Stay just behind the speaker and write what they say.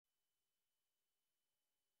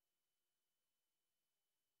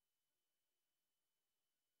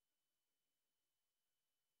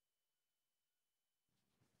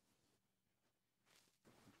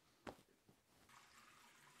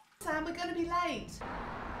Sam, we're going to be late.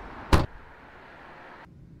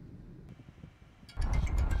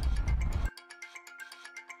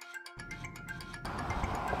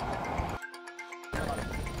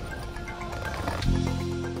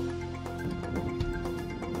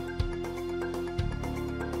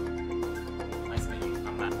 Nice to meet you.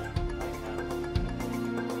 I'm Matt.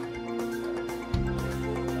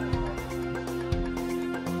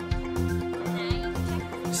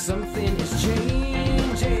 Something is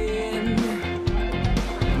changing.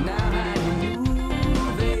 Now I'm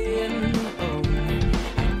moving on.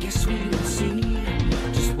 I guess we will see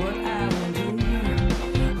just what I will do,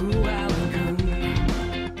 who I will become.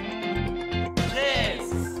 Cheers!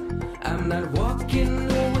 I'm not walking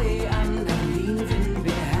away, I'm not leaving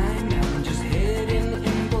behind. I'm just heading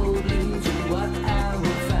in boldly to what I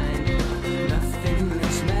will find. Nothing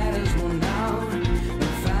else matters more now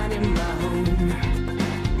than finding my home.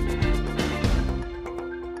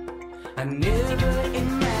 I never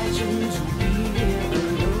imagined to be here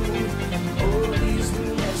alone. All these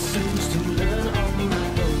new lessons to learn on my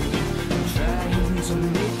own. I'm trying to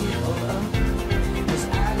make it all up as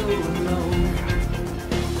I go along.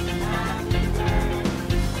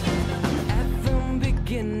 I'm at the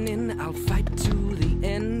beginning, I'll fight to the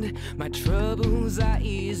end. My troubles are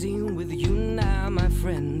easy with you now, my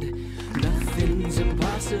friend. Nothing's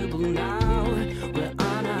impossible now, we're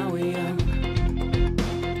on our way up.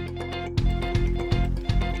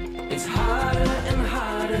 It's harder and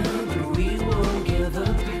harder, but we won't give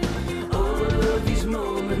up. All of these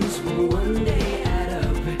moments will one day add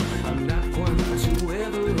up. I'm not one to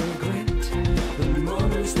ever regret the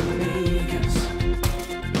moments that make us.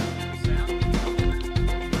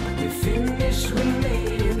 We finished, we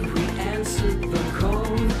made it, we answered the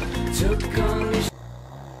call. Took on this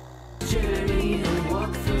journey and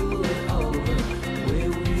walked through it all. Where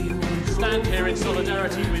we will Stand here in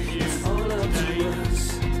solidarity with you. all up to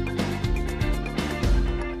us.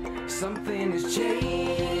 Something is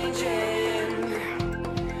changing,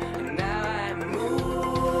 and now I'm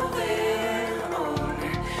moving on.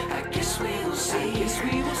 I guess we will see, just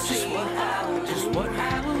what I will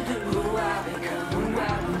do, who I become,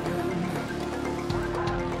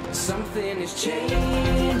 Something is changing,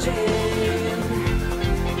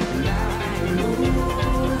 now I'm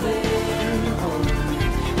moving on.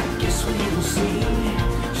 I guess we will see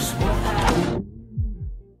just what I will do.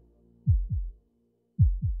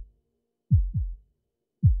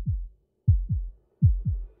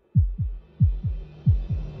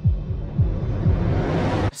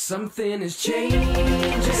 Something is changing.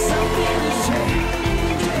 Something is changing.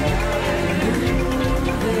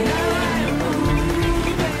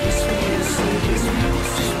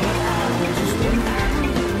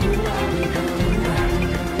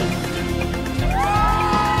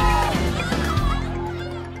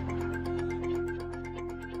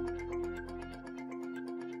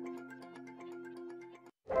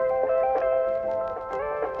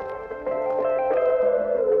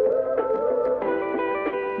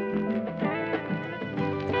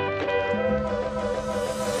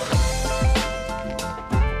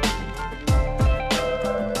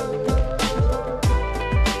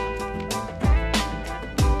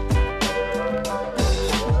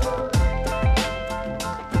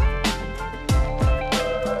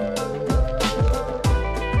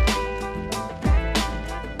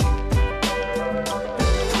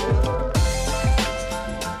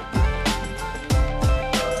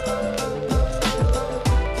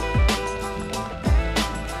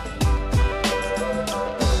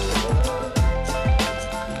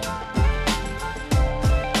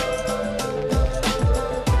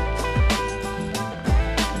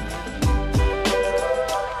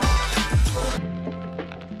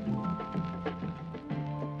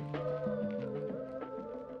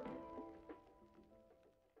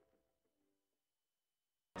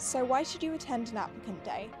 So why should you attend an applicant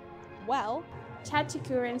day? Well, Chat to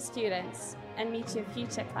current students and meet your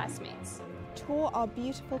future classmates. tour our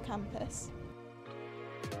beautiful campus.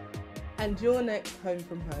 And your next home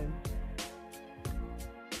from home.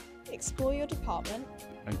 Explore your department.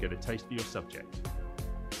 And get a taste for your subject.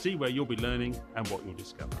 See where you'll be learning and what you'll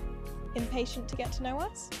discover. Impatient to get to know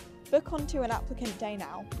us? Book onto an applicant day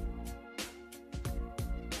now.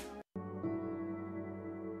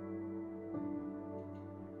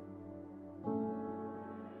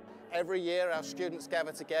 Every year our students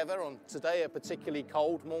gather together on today a particularly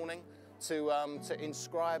cold morning to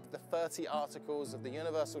inscribe the 30 articles of the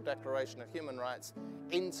Universal Declaration of Human Rights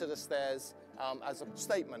into the stairs as a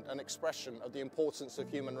statement, an expression of the importance of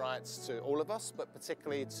human rights to all of us, but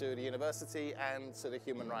particularly to the university and to the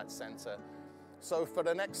Human Rights Centre. So for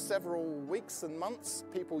the next several weeks and months,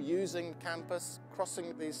 people using campus,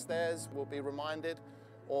 crossing these stairs, will be reminded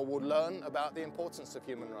or will learn about the importance of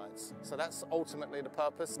human rights. So that's ultimately the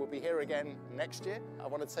purpose. We'll be here again next year. I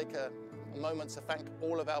want to take a moment to thank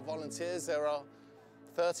all of our volunteers. There are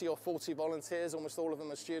 30 or 40 volunteers, almost all of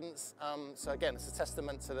them are students. So again, it's a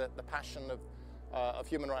testament to the passion of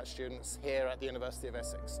human rights students here at the University of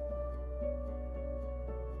Essex.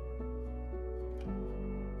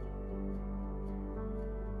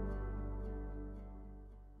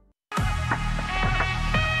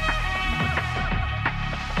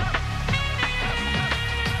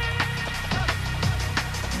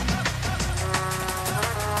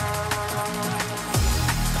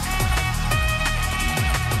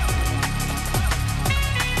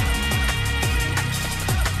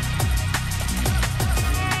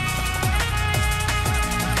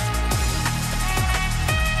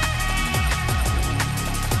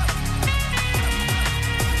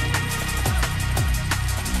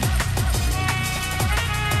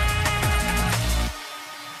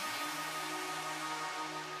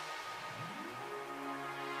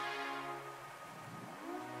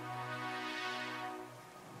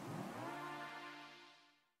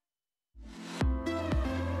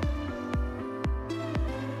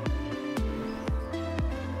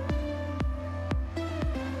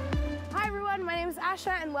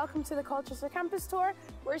 And welcome to the Colchester campus tour.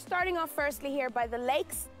 We're starting off firstly here by the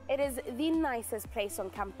lakes. It is the nicest place on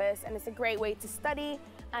campus and it's a great way to study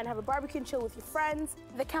and have a barbecue and chill with your friends.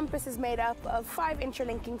 The campus is made up of 5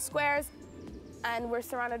 interlinking squares and we're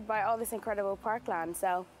surrounded by all this incredible parkland,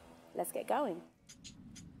 so let's get going.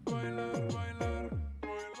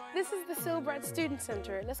 This is the Silbrad Student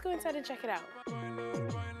Centre. Let's go inside and check it out.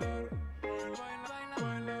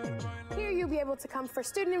 You'll be able to come for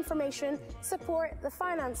student information, support, the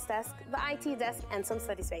finance desk, the IT desk, and some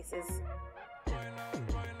study spaces.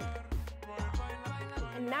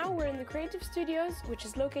 And now we're in the Creative Studios, which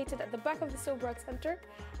is located at the back of the Silbrad Centre.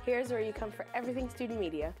 Here's where you come for everything student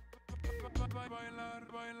media.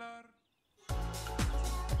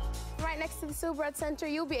 Right next to the Silbrad Centre,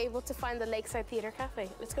 you'll be able to find the Lakeside Theatre Cafe.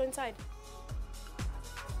 Let's go inside.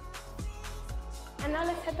 And now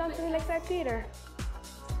let's head down to the Lakeside Theatre.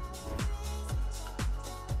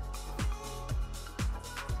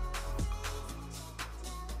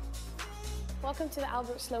 Welcome to the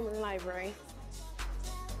Albert Sloman Library.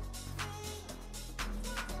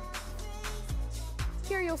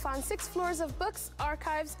 Here you'll find 6 floors of books,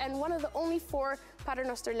 archives, and one of the only 4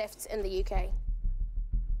 paternoster lifts in the UK.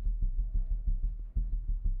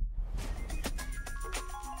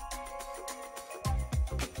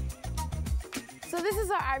 So this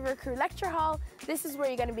is our Ivor Crew Lecture Hall. This is where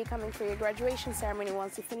you're going to be coming for your graduation ceremony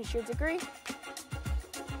once you finish your degree.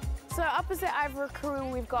 So opposite Ivor Crew,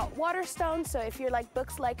 we've got Waterstone, so if you like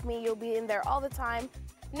books like me, you'll be in there all the time.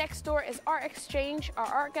 Next door is Art Exchange, our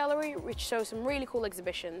art gallery, which shows some really cool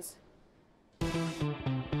exhibitions.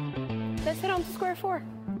 Let's head on to Square 4.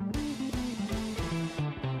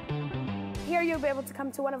 Here you'll be able to come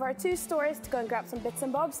to one of our 2 stores to go and grab some bits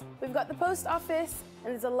and bobs. We've got the post office,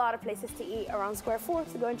 and there's a lot of places to eat around Square 4,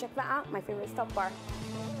 so go and check that out. My favorite is Top Bar.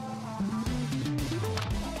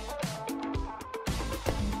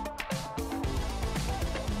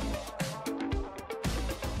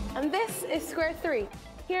 And this is Square 3.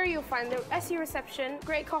 Here you'll find the SE reception,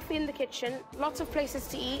 great coffee in the kitchen, lots of places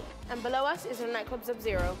to eat, and below us is our nightclub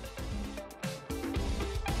Sub-Zero.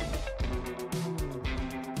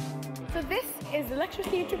 So this is the Lecture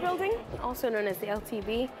Theatre building, also known as the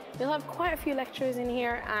LTB. You'll have quite a few lectures in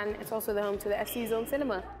here, and it's also the home to the SE Zone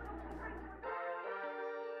Cinema.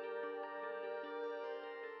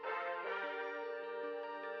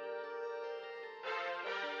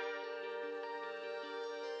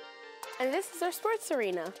 And this is our sports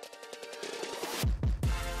arena.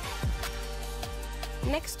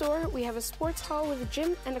 Next door, we have a sports hall with a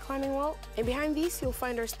gym and a climbing wall. And behind these, you'll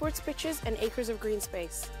find our sports pitches and acres of green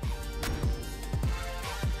space.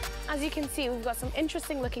 As you can see, we've got some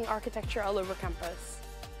interesting looking architecture all over campus.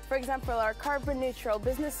 For example, our carbon neutral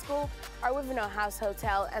business school, our Wivenhoe House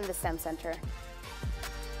Hotel, and the STEM Centre.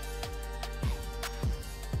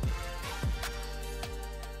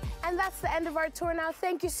 And that's the end of our tour now.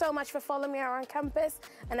 Thank you so much for following me around campus,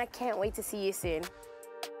 and I can't wait to see you soon.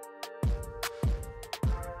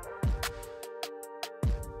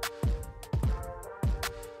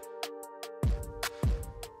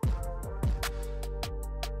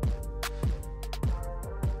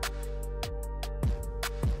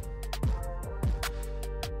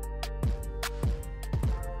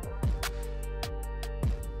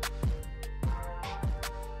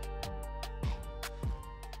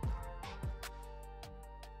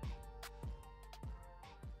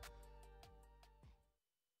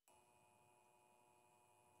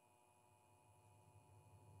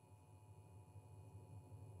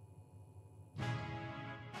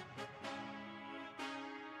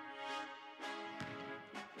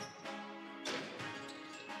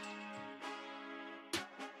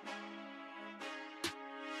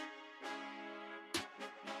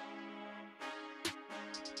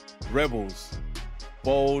 Rebels,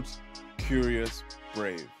 bold, curious,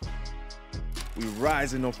 brave. We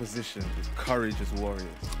rise in opposition with courage as warriors.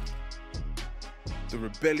 The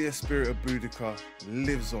rebellious spirit of Boudica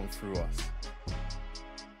lives on through us.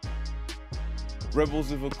 Rebels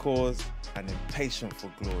with a cause and impatient for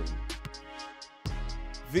glory.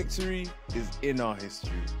 Victory is in our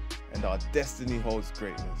history and our destiny holds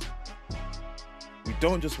greatness. We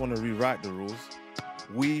don't just want to rewrite the rules,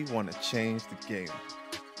 we want to change the game.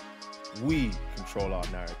 We control our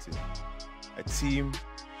narrative. A team,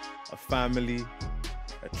 a family,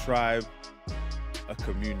 a tribe, a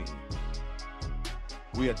community.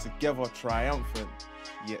 We are together triumphant,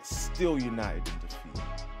 yet still united in defeat.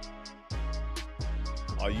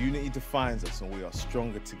 Our unity defines us and we are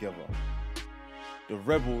stronger together. The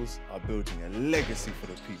rebels are building a legacy for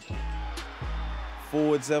the people.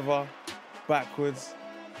 Forwards ever, backwards,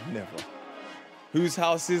 never. Whose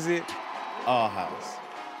house is it? Our house.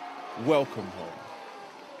 Welcome home.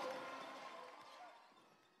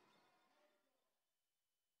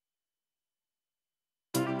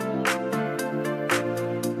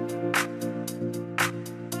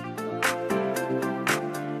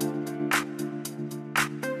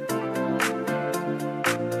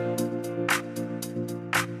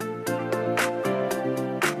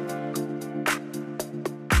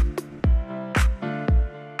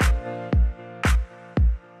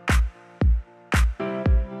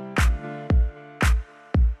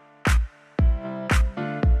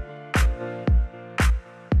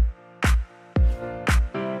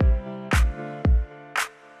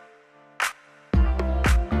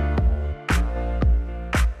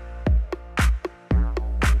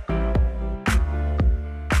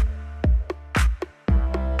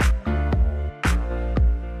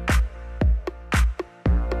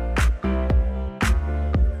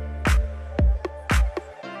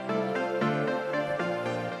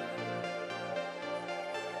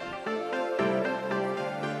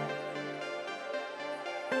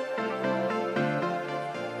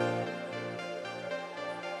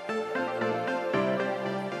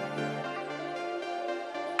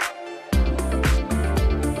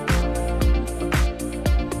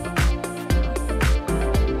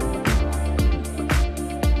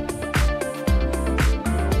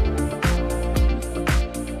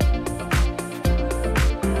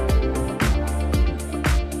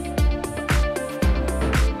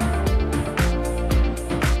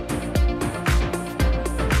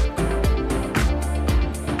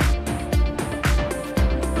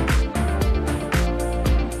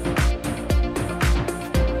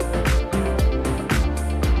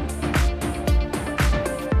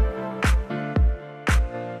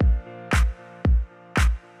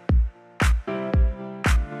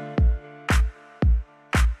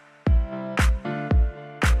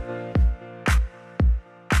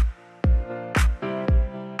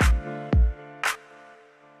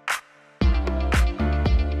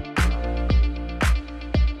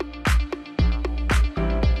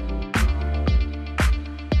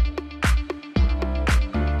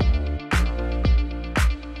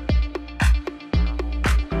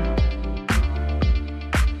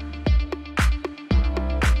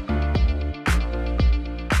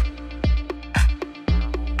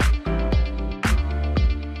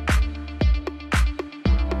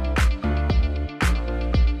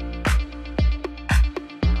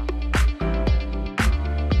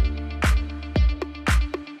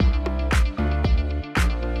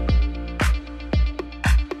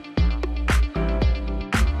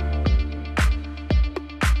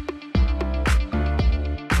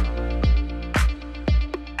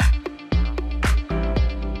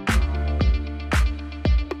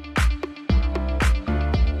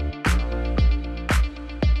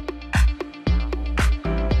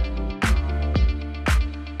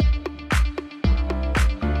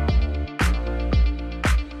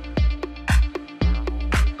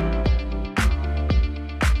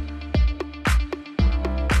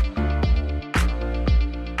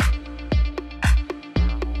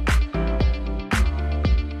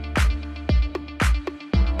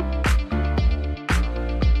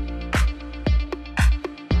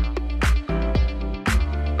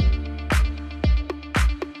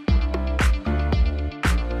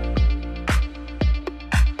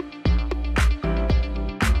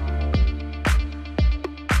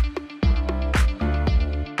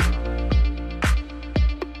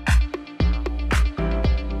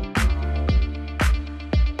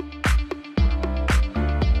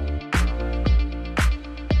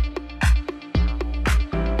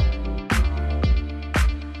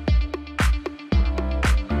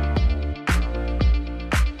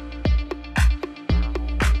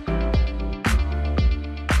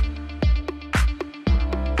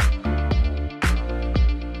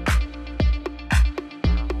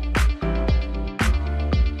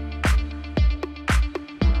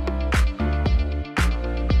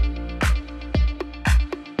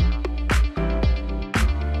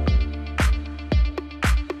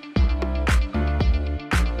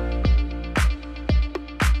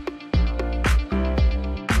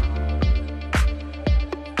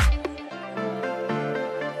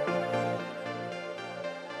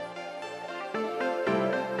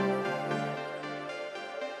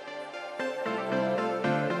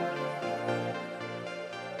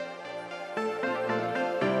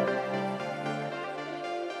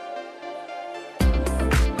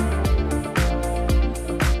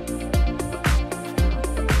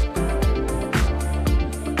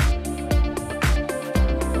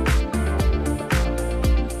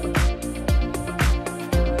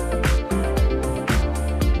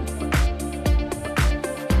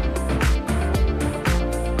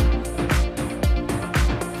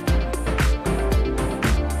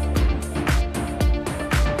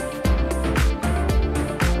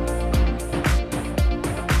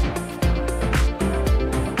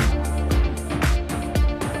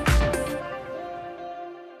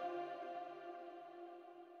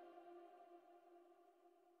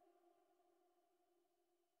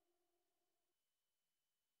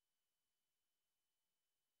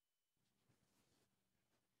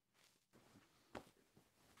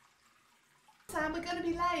 Sam, we're going to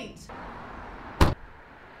be late.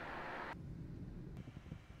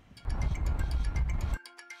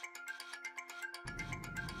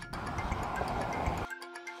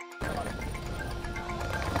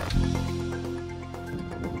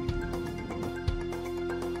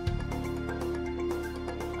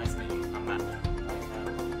 Nice to meet you. I'm Matt.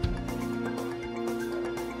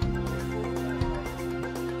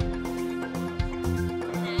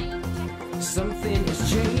 Something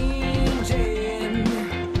is changing.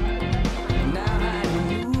 Now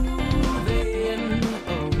I'm moving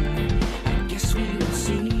on. I guess we will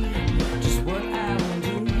see just what I'll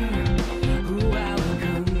do, who I'll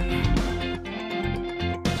become.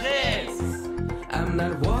 Cheers! I'm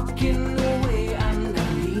not walking away, I'm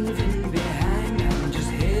not leaving behind. I'm just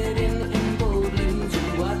heading in boldly to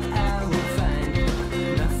what I will find.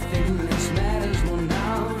 Nothing else matters more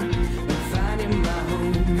now than finding my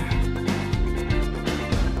home.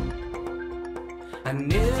 I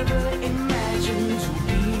never imagined to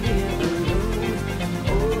be here alone.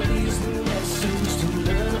 All these new lessons to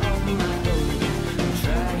learn on my own. I'm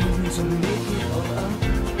trying to make it all up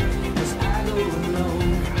as I go along.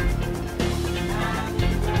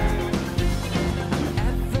 I'm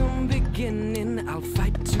at the beginning, I'll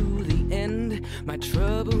fight to the end. My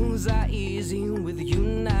troubles are easy with you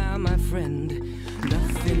now, my friend.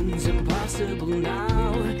 Nothing's impossible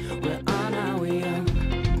now, we're on our way up.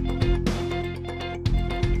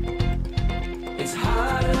 It's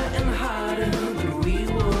harder and harder, but we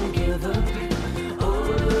won't give up.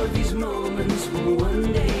 All of these moments will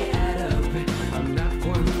one day add up. I'm not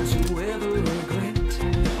one to ever regret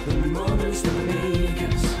the moments that make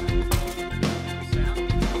us.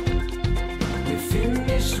 We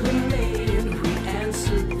finished, we made it, we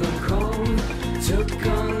answered the call. Took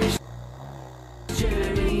on this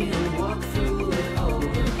journey and walked through it all.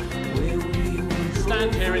 Where we will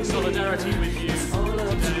Stand here in solidarity with you all up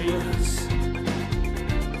to today. us.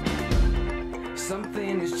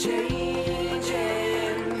 Something is changing,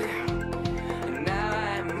 and now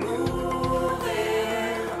I'm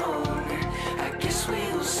moving on. I guess we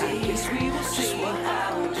will see just what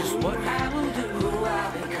I will do, who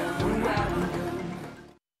I become, who I will become.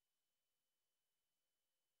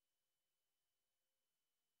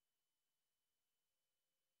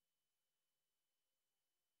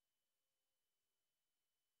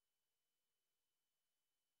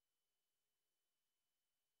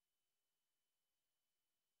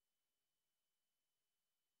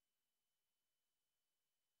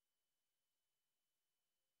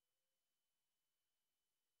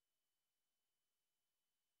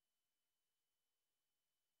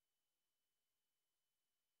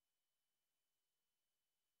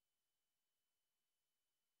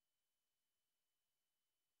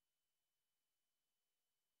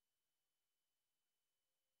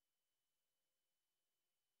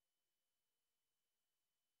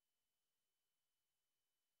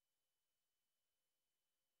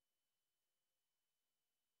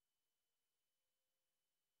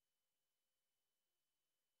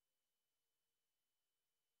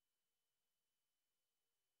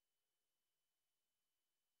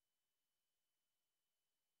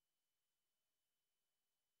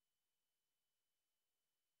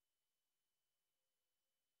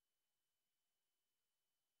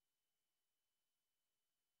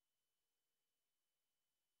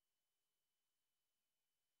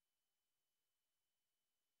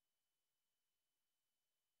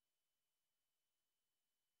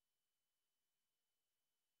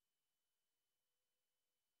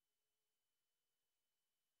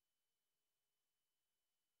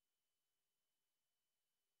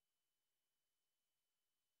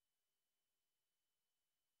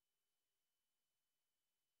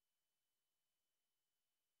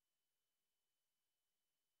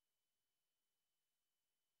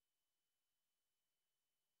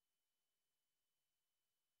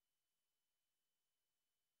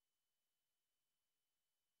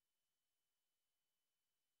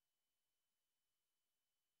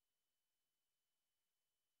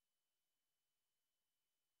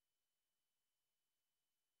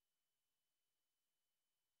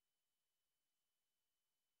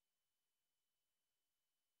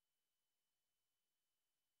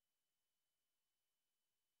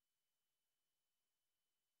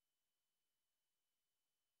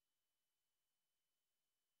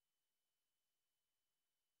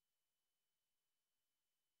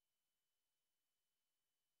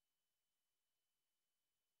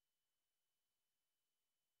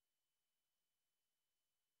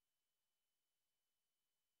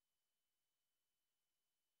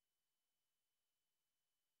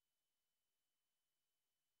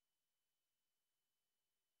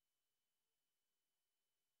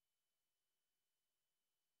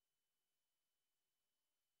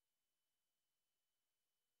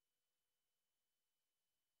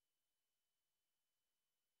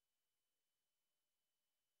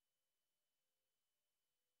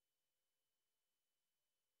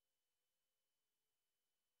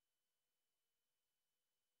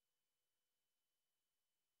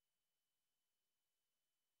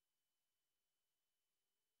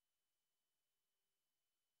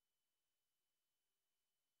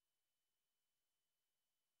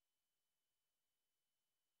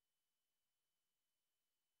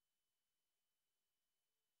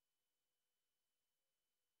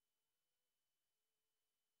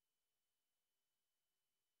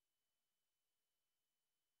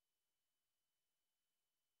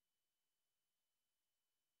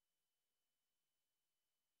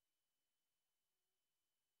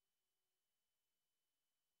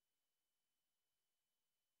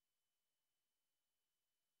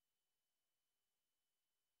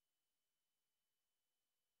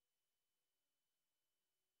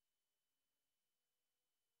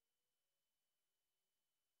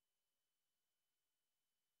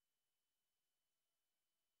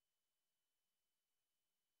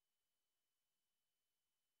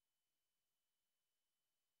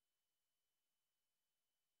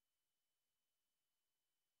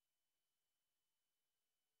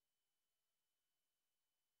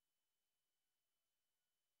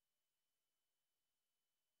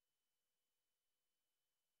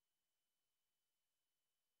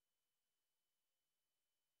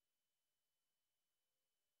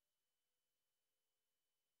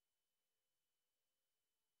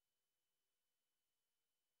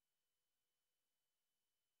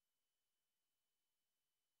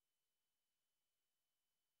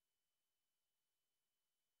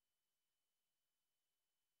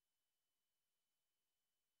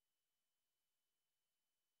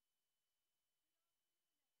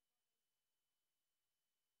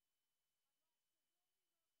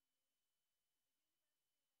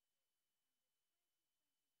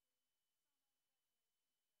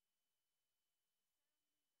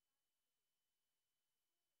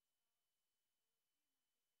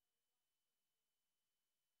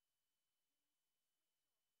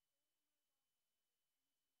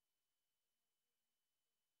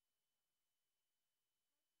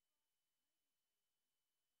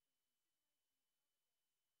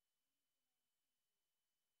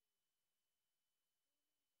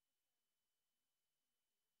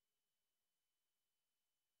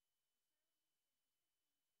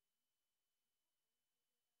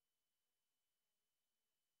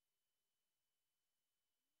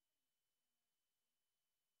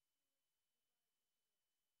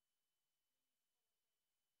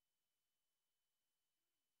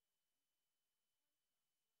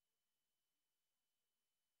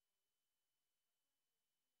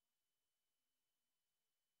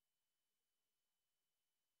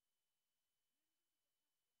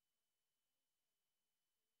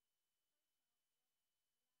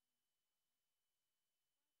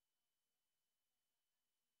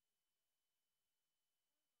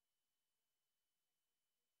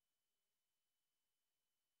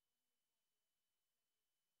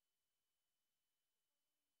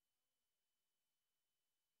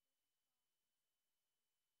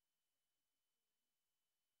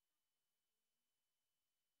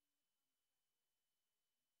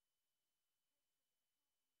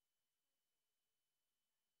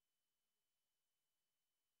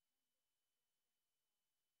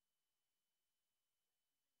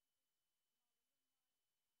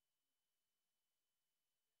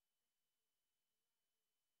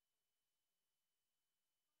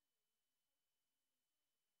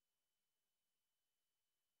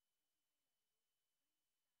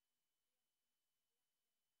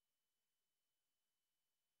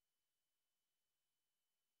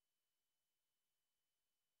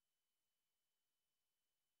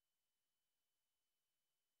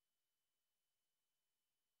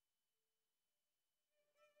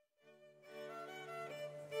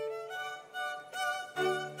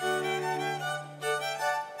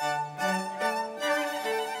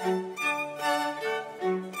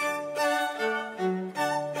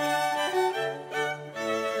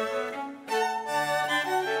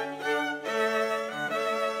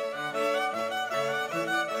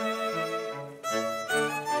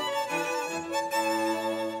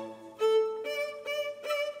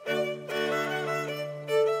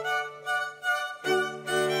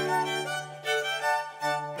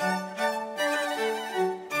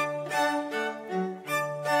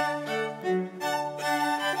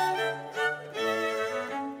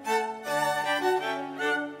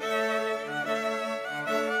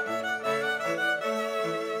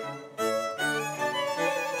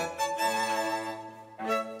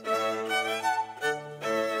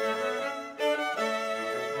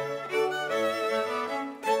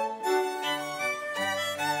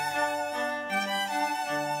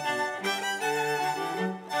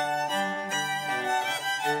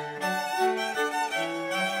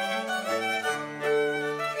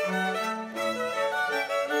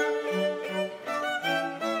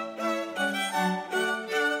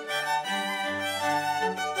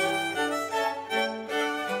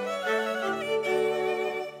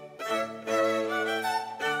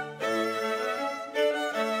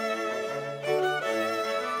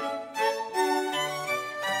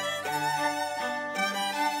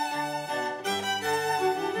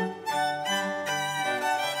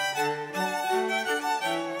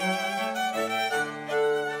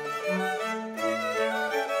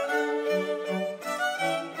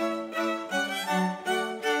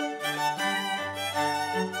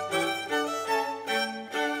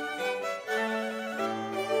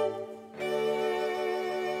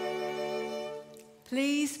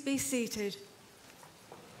 be seated.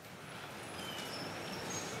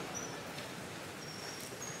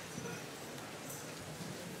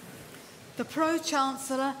 The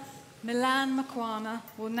Pro-Chancellor, Milan Makwana,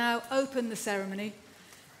 will now open the ceremony,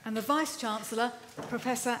 and the Vice-Chancellor,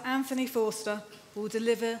 Professor Anthony Forster, will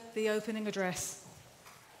deliver the opening address.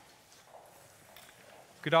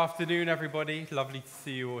 Good afternoon, everybody. Lovely to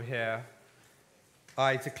see you all here.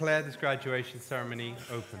 I declare this graduation ceremony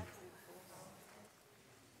open.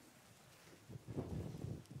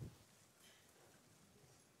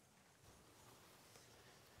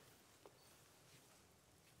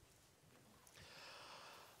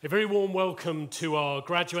 A very warm welcome to our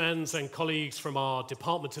graduands and colleagues from our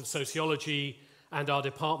Department of Sociology and our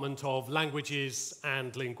Department of Languages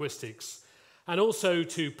and Linguistics, and also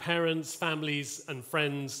to parents, families and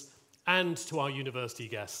friends, and to our university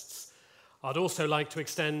guests. I'd also like to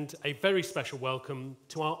extend a very special welcome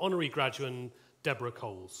to our honorary graduand, Deborah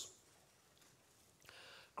Coles.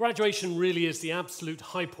 Graduation really is the absolute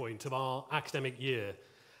high point of our academic year,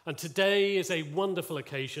 and today is a wonderful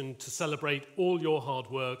occasion to celebrate all your hard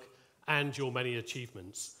work and your many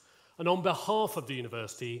achievements. And on behalf of the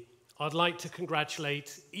university, I'd like to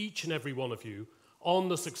congratulate each and every one of you on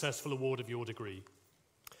the successful award of your degree.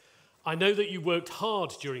 I know that you worked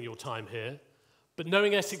hard during your time here, but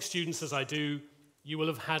knowing Essex students as I do, you will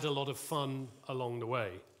have had a lot of fun along the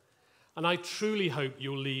way. And I truly hope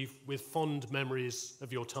you'll leave with fond memories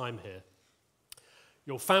of your time here.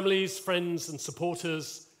 Your families, friends and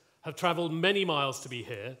supporters have travelled many miles to be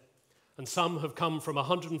here, and some have come from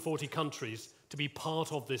 140 countries to be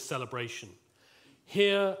part of this celebration.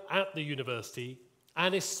 Here at the university,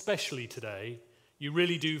 and especially today, you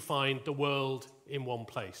really do find the world in one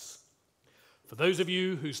place. For those of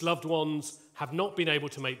you whose loved ones have not been able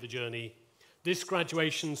to make the journey, this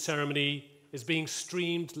graduation ceremony is being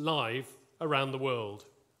streamed live around the world.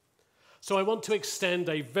 So I want to extend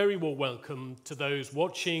a very warm welcome to those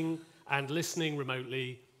watching and listening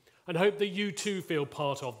remotely, and hope that you too feel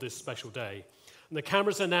part of this special day. And the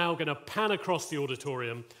cameras are now going to pan across the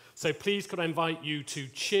auditorium, so please could I invite you to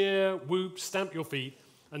cheer, whoop, stamp your feet,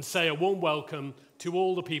 and say a warm welcome to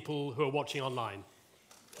all the people who are watching online.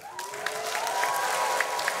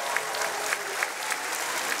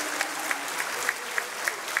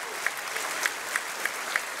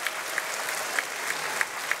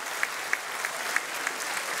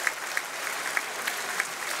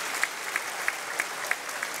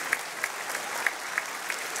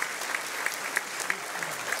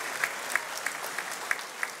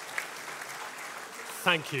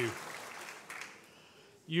 Thank you.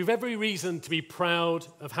 You've every reason to be proud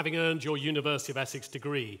of having earned your University of Essex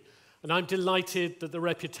degree, and I'm delighted that the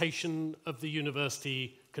reputation of the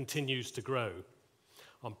university continues to grow.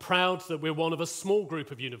 I'm proud that we're one of a small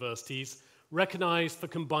group of universities recognised for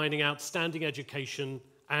combining outstanding education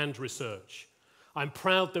and research. I'm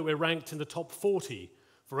proud that we're ranked in the top 40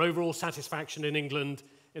 for overall satisfaction in England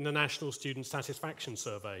in the National Student Satisfaction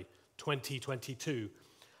Survey 2022.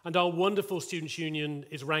 And our wonderful Students' Union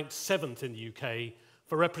is ranked 7th in the UK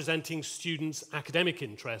for representing students' academic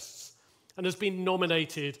interests and has been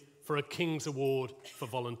nominated for a King's Award for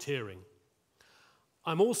volunteering.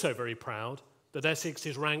 I'm also very proud that Essex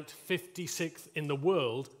is ranked 56th in the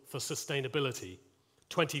world for sustainability,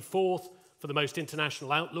 24th for the most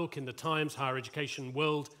international outlook in the Times Higher Education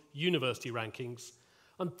World University Rankings,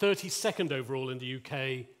 and 32nd overall in the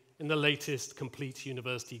UK in the latest Complete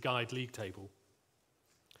University Guide League Table.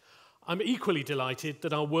 I'm equally delighted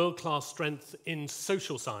that our world-class strength in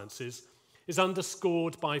social sciences is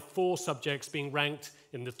underscored by 4 subjects being ranked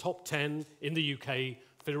in the top 10 in the UK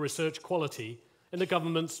for research quality in the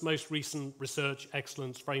government's most recent Research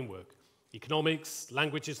Excellence Framework: economics,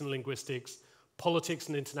 languages and linguistics, politics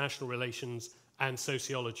and international relations, and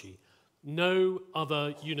sociology. No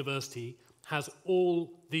other university has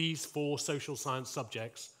all these 4 social science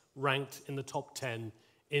subjects ranked in the top 10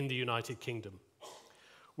 in the United Kingdom.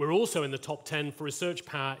 We're also in the top 10 for research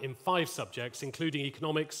power in 5 subjects, including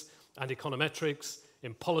economics and econometrics,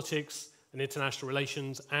 in politics and international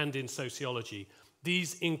relations, and in sociology.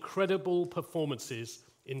 These incredible performances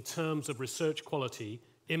in terms of research quality,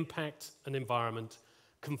 impact, and environment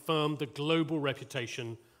confirm the global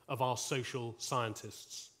reputation of our social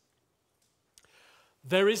scientists.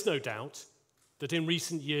 There is no doubt that in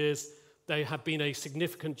recent years they have been a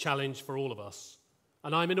significant challenge for all of us,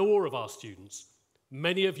 and I'm in awe of our students.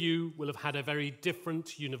 Many of you will have had a very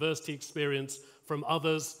different university experience from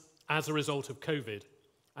others as a result of COVID,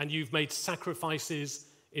 and you've made sacrifices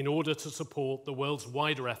in order to support the world's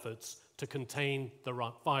wider efforts to contain the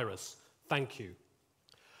virus. Thank you.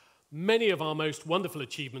 Many of our most wonderful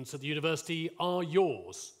achievements at the university are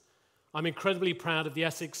yours, I'm incredibly proud of the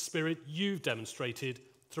Essex spirit you've demonstrated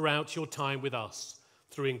throughout your time with us,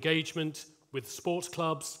 through engagement with sports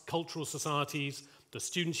clubs, cultural societies, the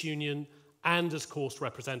Students' Union, and as course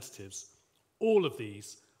representatives. All of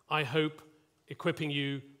these, I hope, equipping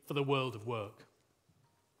you for the world of work.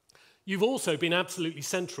 You've also been absolutely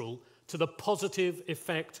central to the positive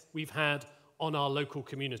effect we've had on our local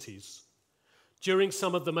communities. During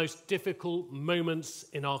some of the most difficult moments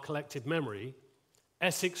in our collective memory,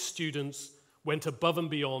 Essex students went above and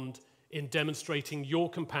beyond in demonstrating your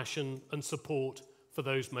compassion and support for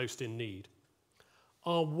those most in need.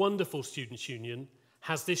 Our wonderful Students' Union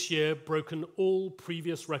has this year broken all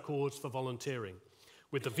previous records for volunteering,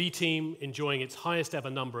 with the V Team enjoying its highest ever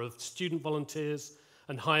number of student volunteers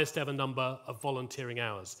and highest ever number of volunteering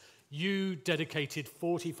hours. You dedicated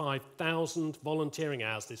 45,000 volunteering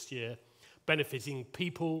hours this year, benefiting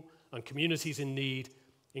people and communities in need,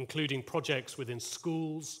 including projects within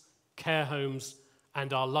schools, care homes,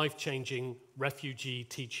 and our life-changing refugee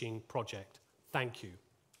teaching project. Thank you.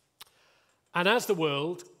 And as the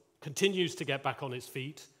world continues to get back on its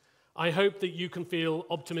feet, I hope that you can feel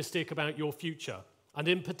optimistic about your future, and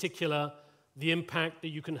in particular, the impact that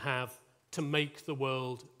you can have to make the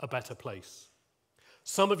world a better place.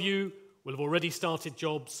 Some of you will have already started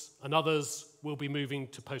jobs, and others will be moving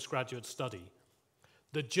to postgraduate study.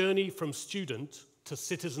 The journey from student to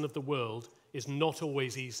citizen of the world is not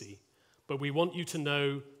always easy, but we want you to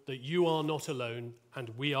know that you are not alone, and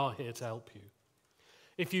we are here to help you.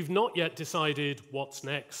 If you've not yet decided what's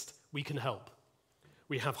next, we can help.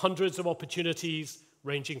 We have hundreds of opportunities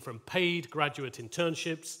ranging from paid graduate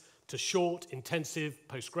internships to short, intensive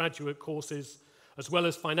postgraduate courses, as well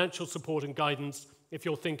as financial support and guidance if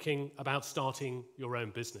you're thinking about starting your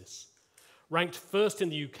own business. Ranked first in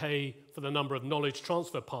the UK for the number of knowledge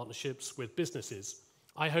transfer partnerships with businesses,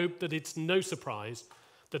 I hope that it's no surprise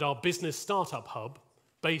that our business startup hub,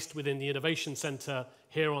 based within the Innovation Centre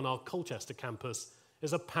here on our Colchester campus,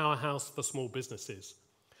 is a powerhouse for small businesses,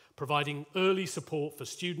 providing early support for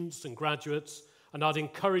students and graduates, and I'd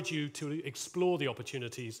encourage you to explore the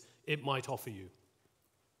opportunities it might offer you.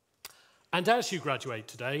 And as you graduate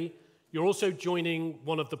today, you're also joining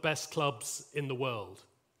one of the best clubs in the world,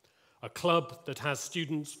 a club that has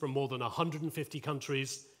students from more than 150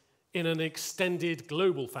 countries in an extended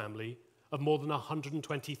global family of more than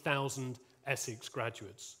 120,000 Essex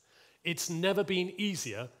graduates. It's never been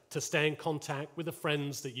easier to stay in contact with the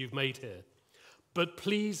friends that you've made here, but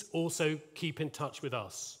please also keep in touch with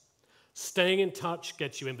us. Staying in touch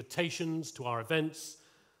gets you invitations to our events,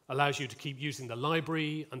 allows you to keep using the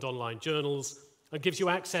library and online journals, and gives you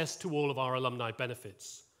access to all of our alumni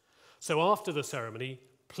benefits. So after the ceremony,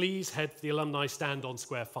 please head to the alumni stand on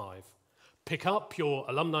Square 5. Pick up your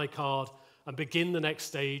alumni card and begin the next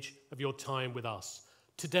stage of your time with us.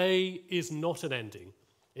 Today is not an ending.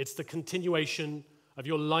 It's the continuation of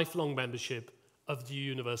your lifelong membership of the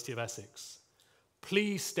University of Essex.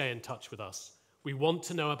 Please stay in touch with us. We want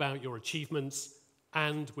to know about your achievements,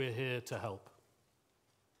 and we're here to help.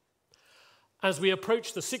 As we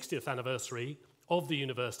approach the 60th anniversary of the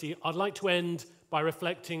university, I'd like to end by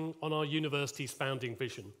reflecting on our university's founding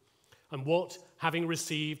vision and what having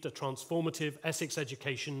received a transformative Essex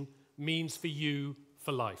education means for you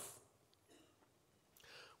for life.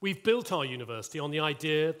 We've built our university on the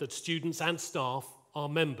idea that students and staff are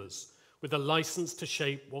members with a license to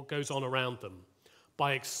shape what goes on around them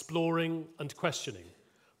by exploring and questioning,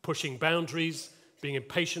 pushing boundaries, being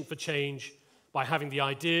impatient for change, by having the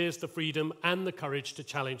ideas, the freedom, and the courage to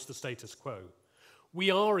challenge the status quo. We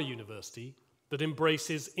are a university that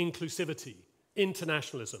embraces inclusivity,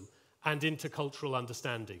 internationalism, and intercultural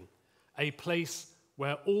understanding, a place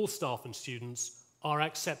where all staff and students are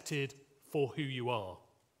accepted for who you are.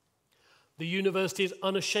 The university is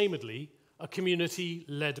unashamedly a community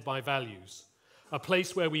led by values, a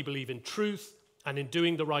place where we believe in truth and in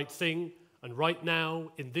doing the right thing, and right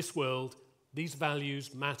now, in this world, these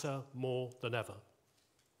values matter more than ever.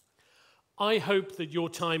 I hope that your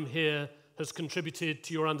time here has contributed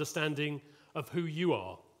to your understanding of who you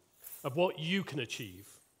are, of what you can achieve,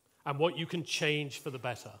 and what you can change for the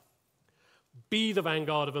better. Be the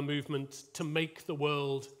vanguard of a movement to make the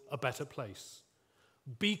world a better place.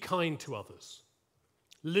 Be kind to others.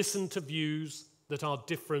 Listen to views that are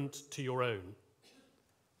different to your own.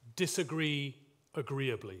 Disagree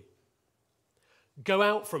agreeably. Go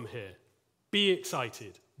out from here. Be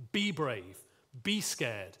excited. Be brave. Be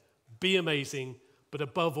scared. Be amazing. But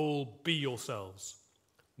above all, be yourselves.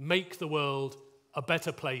 Make the world a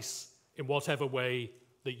better place in whatever way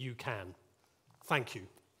that you can. Thank you.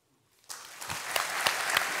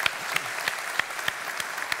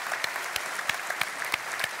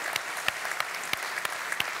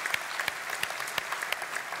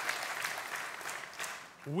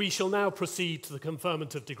 We shall now proceed to the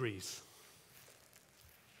conferment of degrees.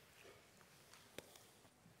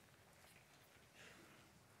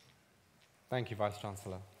 Thank you,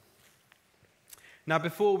 Vice-Chancellor. Now,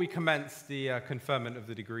 before we commence the conferment of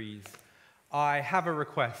the degrees, I have a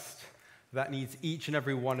request that needs each and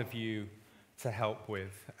every one of you to help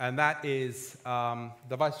with, and that is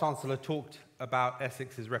the Vice-Chancellor talked about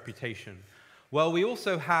Essex's reputation. Well, we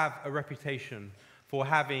also have a reputation for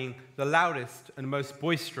having the loudest and most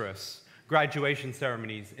boisterous graduation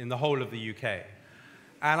ceremonies in the whole of the UK.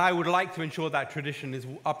 And I would like to ensure that tradition is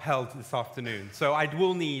upheld this afternoon. So I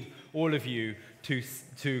will need all of you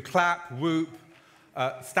to clap, whoop,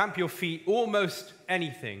 stamp your feet, almost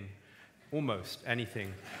anything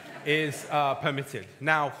is permitted.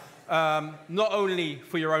 Now, not only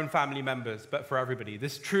for your own family members, but for everybody.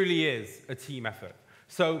 This truly is a team effort.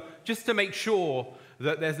 So just to make sure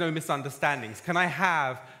that there's no misunderstandings, can I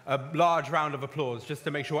have a large round of applause just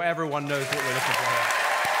to make sure everyone knows what we're looking for here?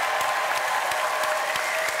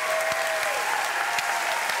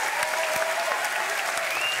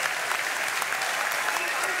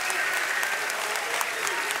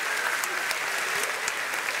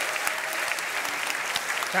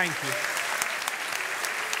 Thank you.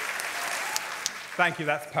 Thank you,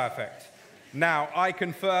 that's perfect. Now, I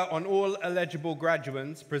confer on all eligible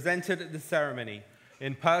graduands presented at the ceremony,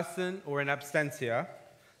 in person or in absentia,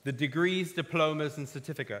 the degrees, diplomas, and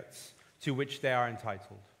certificates to which they are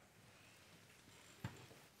entitled.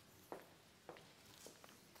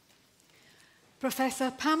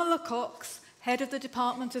 Professor Pamela Cox, Head of the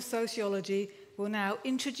Department of Sociology, will now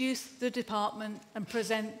introduce the department and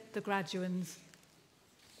present the graduands.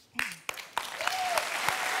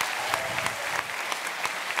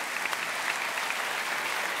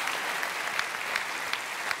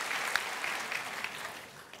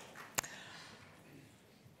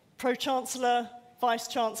 Pro-Chancellor,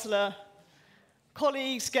 Vice-Chancellor,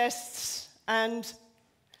 colleagues, guests, and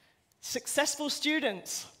successful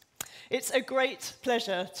students. It's a great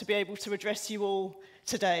pleasure to be able to address you all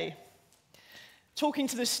today. Talking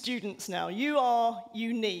to the students now, you are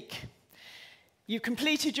unique. You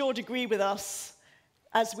completed your degree with us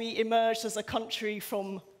as we emerged as a country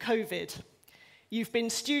from COVID. You've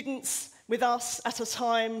been students with us at a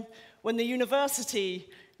time when the university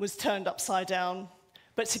was turned upside down,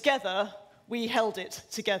 but together, we held it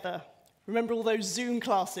together. Remember all those Zoom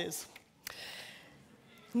classes?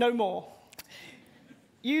 No more.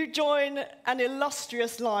 You join an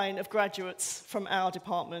illustrious line of graduates from our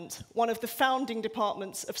department, one of the founding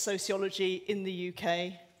departments of sociology in the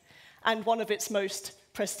UK, and one of its most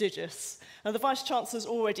prestigious. Now, the Vice-Chancellor's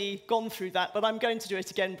already gone through that, but I'm going to do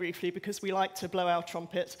it again briefly because we like to blow our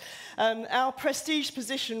trumpet. Our prestige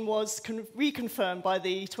position was reconfirmed by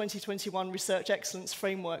the 2021 Research Excellence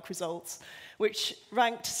Framework results, which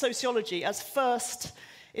ranked sociology as first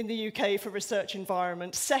in the UK for research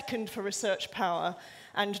environment, second for research power,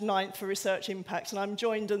 and ninth for research impact. And I'm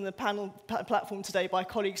joined on the panel platform today by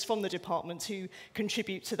colleagues from the department who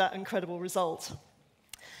contribute to that incredible result.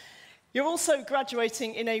 You're also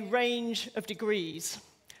graduating in a range of degrees,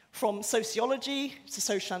 from sociology to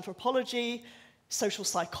social anthropology, social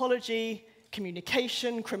psychology,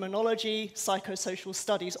 communication, criminology, psychosocial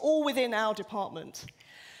studies, all within our department.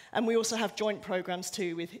 And we also have joint programs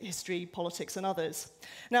too with history, politics, and others.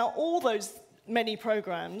 Now, all those many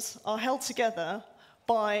programs are held together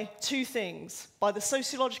by two things, by the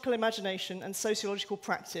sociological imagination and sociological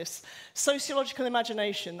practice. Sociological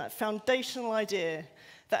imagination, that foundational idea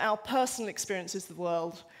that our personal experiences of the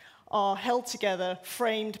world are held together,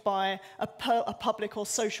 framed by a public or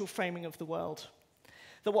social framing of the world.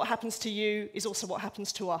 That what happens to you is also what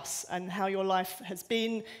happens to us, and how your life has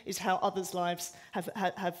been is how others' lives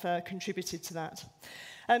have contributed to that.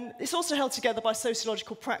 It's also held together by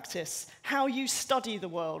sociological practice, how you study the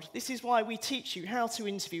world. This is why we teach you how to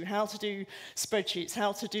interview, how to do spreadsheets,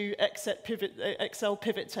 how to do Excel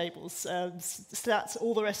pivot tables, stats,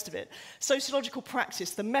 all the rest of it. Sociological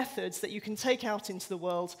practice, the methods that you can take out into the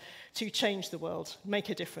world to change the world, make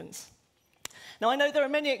a difference. Now, I know there are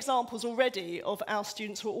many examples already of our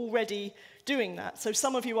students who are already doing that. So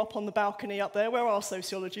some of you up on the balcony up there, where are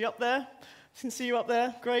sociology? Up there? I can see you up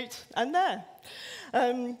there, great. And there.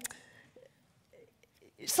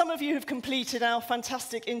 Some of you have completed our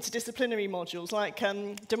fantastic interdisciplinary modules, like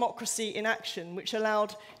Democracy in Action, which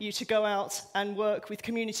allowed you to go out and work with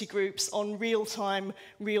community groups on real-time,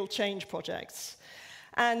 real change projects.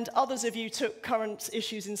 And others of you took current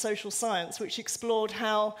issues in social science, which explored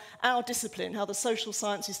how our discipline, how the social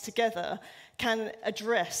sciences together, can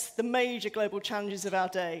address the major global challenges of our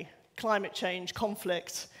day: climate change,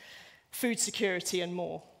 conflict, food security, and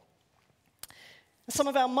more. Some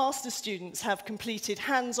of our master's students have completed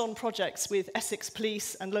hands-on projects with Essex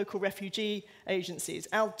Police and local refugee agencies.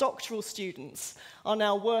 Our doctoral students are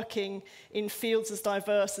now working in fields as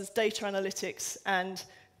diverse as data analytics and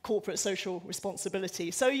corporate social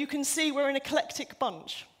responsibility. So you can see we're an eclectic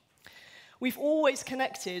bunch. We've always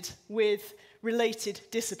connected with related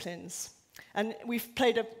disciplines, and we've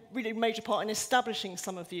played a really major part in establishing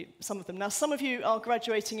some of them. Now, some of you are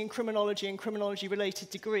graduating in criminology and criminology-related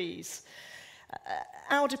degrees.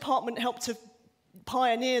 Our department helped to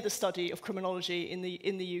pioneer the study of criminology in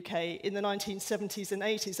the UK in the 1970s and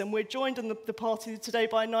 80s, and we're joined in the party today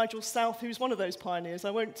by Nigel South, who's one of those pioneers.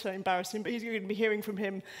 I won't embarrass him, but you're going to be hearing from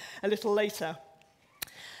him a little later.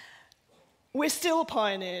 We're still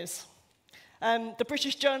pioneers. The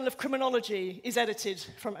British Journal of Criminology is edited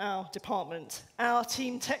from our department. Our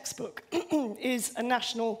team textbook is a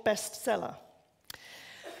national bestseller.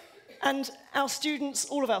 And our students,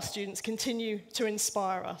 all of our students, continue to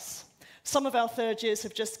inspire us. Some of our third years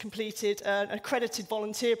have just completed an accredited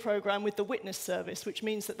volunteer program with the Witness Service, which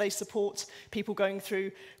means that they support people going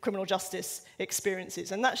through criminal justice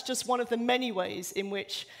experiences. And that's just one of the many ways in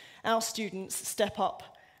which our students step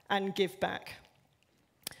up and give back.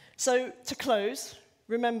 So to close,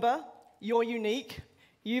 remember, you're unique.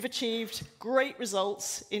 You've achieved great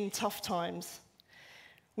results in tough times.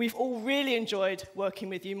 We've all really enjoyed working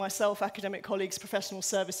with you, myself, academic colleagues, professional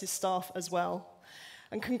services staff as well.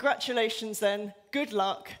 And congratulations then, good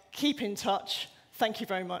luck, keep in touch. Thank you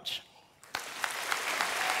very much.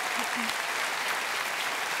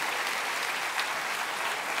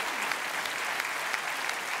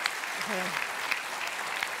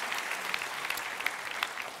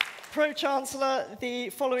 Pro-Chancellor, the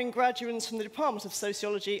following graduands from the Department of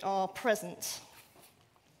Sociology are present.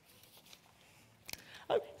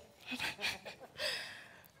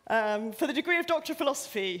 For the degree of Doctor of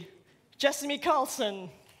Philosophy, Jessamy Carlson.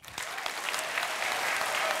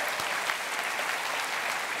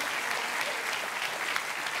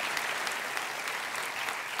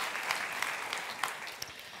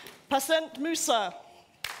 Pasent Musa.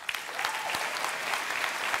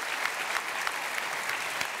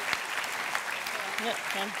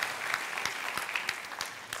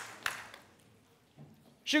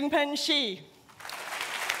 Jungpen Shi.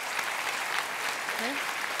 Okay.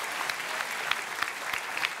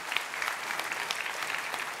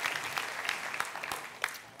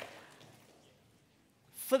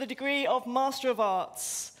 For the degree of Master of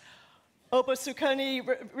Arts, Obasukani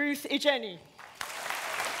Ruth Ijeni.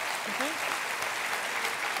 Okay.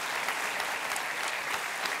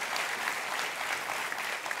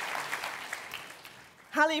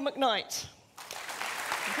 Hallie McKnight.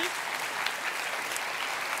 Okay.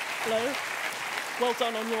 Hello. Well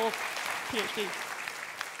done on your PhD.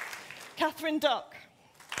 Catherine Duck.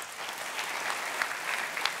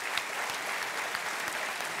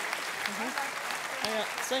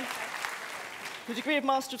 So, the degree of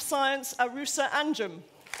Master of Science, Arusa Anjum.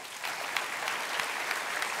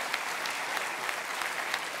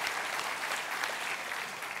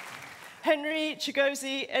 Henry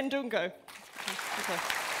Chigozie Ndungo. Okay.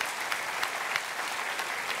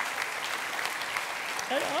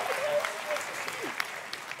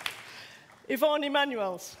 Yvonne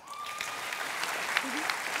Emanuels.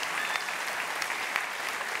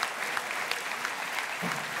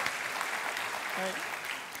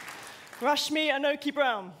 Rashmi Anoki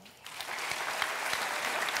Brown.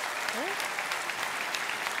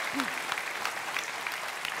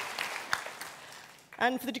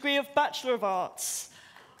 And for the degree of Bachelor of Arts,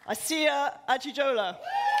 Asiya Ajijola.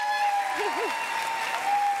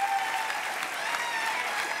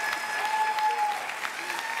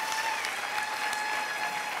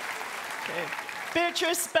 Okay.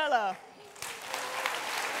 Beatrice Bella.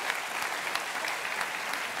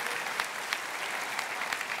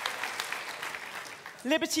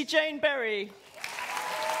 Liberty Jane Berry.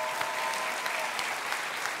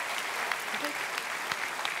 Okay.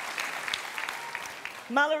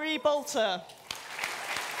 Mallory Bolter.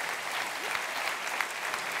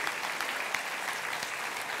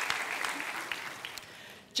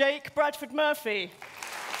 Jake Bradford Murphy.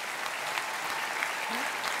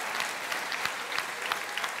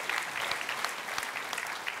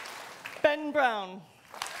 Ben Brown.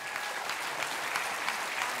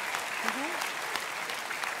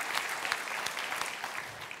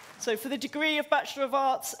 So for the degree of Bachelor of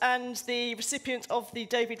Arts and the recipient of the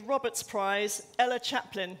David Roberts Prize, Ella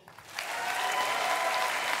Chaplin.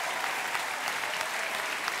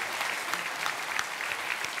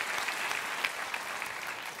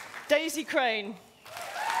 Daisy Crane.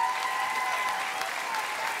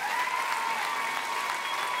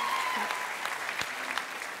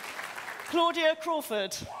 Claudia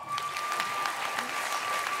Crawford.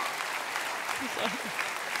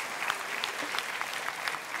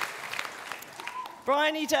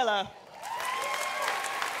 Brian Edella.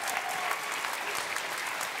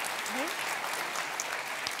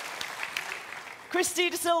 Christy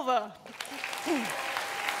De Silva.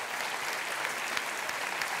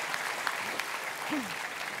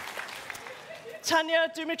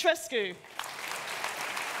 Tanya Dumitrescu.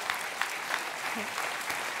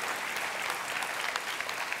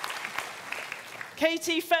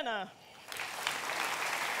 Katie Fenner.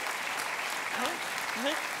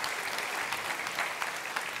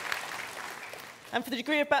 And for the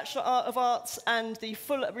degree of Bachelor of Arts and the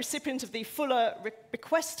recipient of the Fuller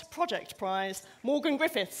Bequest Project Prize, Morgan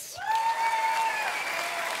Griffiths.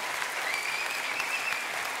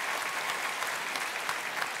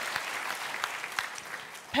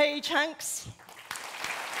 Paige Hanks.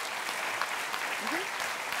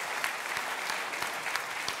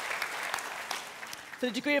 For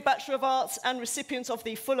the degree of Bachelor of Arts and recipient of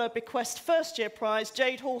the Fuller Bequest First Year Prize,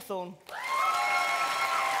 Jade Hawthorne.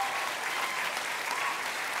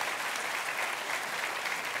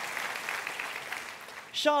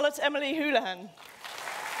 Charlotte Emily Houlihan.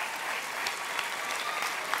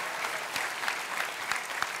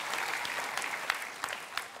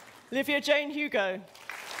 Livia Jane Hugo.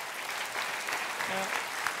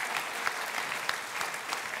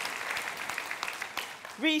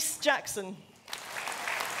 Reese Jackson.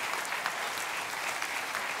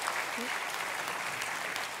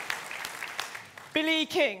 Billy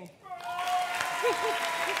King.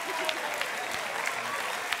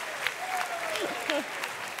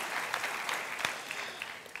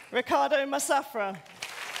 Ricardo Masafra.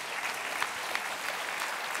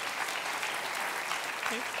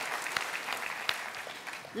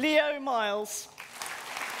 Leo Miles.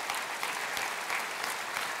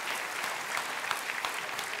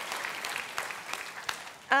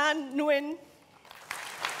 Anne Nguyen.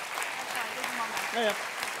 Oh, yeah.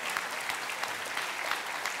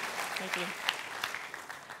 Thank you.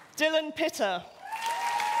 Dylan Pitter.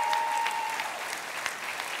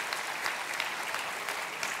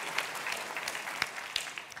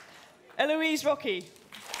 Eloise Rocky.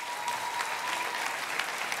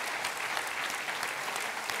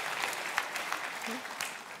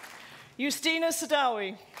 Justina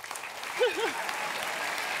Sadawi.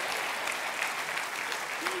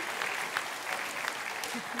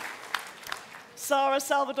 Sarah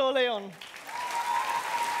Salvador Leon.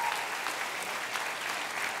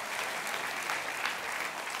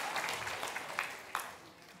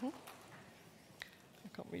 I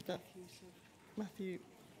can't read that. Matthew,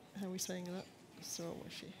 how are we saying that?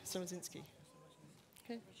 Sawazinski.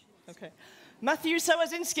 Okay. Okay. Matthew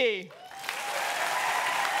Sawazinski.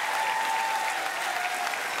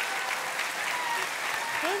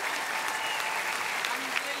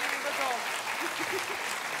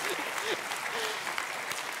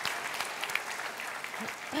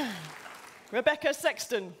 Rebecca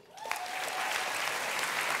Sexton.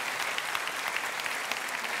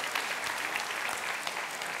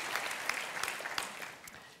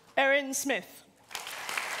 Erin Smith.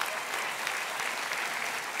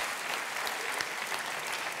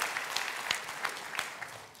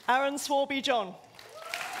 Aaron Swarby John.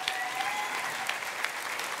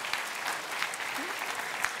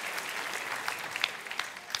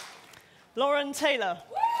 Lauren Taylor.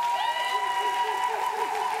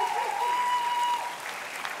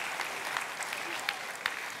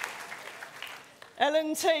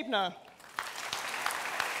 Ellen Tabner.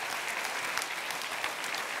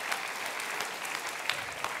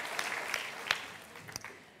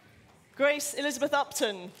 Grace Elizabeth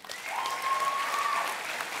Upton.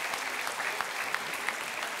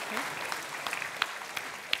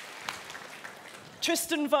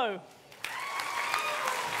 Tristan Vo.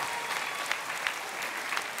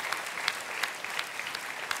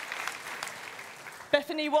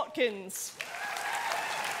 Bethany Watkins.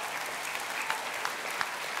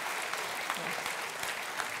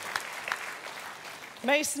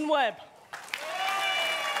 Mason Webb.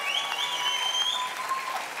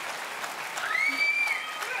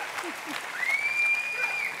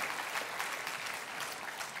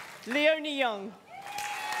 Leonie Young.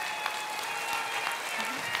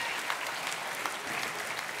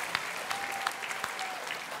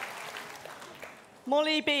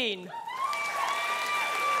 Molly Bean.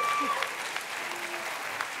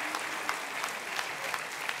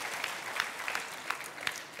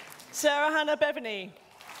 Sarah Hannah Bevaney.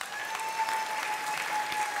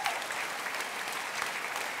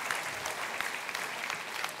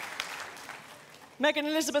 Megan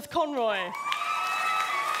Elizabeth Conroy.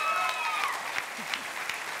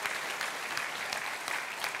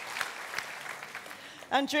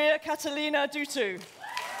 Andrea Catalina Dutu.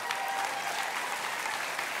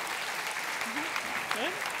 Okay.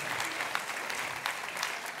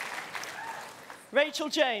 Rachel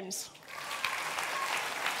James.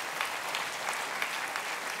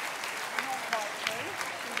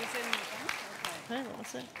 Okay, what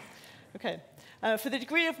was it? Okay. For the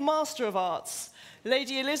degree of Master of Arts,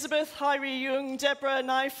 Lady Elizabeth Hairi Yung Deborah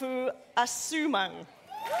Naifu Asumang.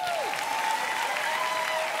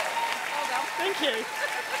 Thank you.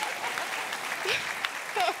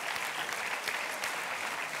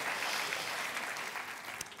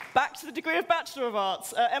 Back to the degree of Bachelor of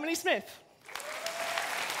Arts, Emily Smith.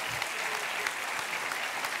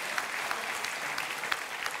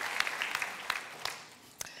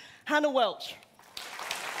 Hannah Welch.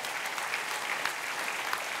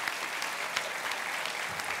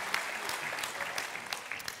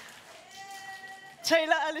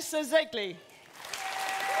 Taylor Alyssa Zegley.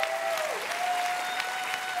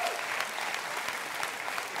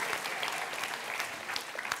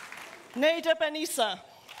 Nada Benissa.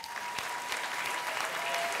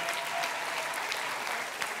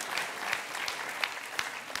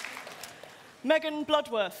 Megan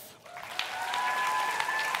Bloodworth.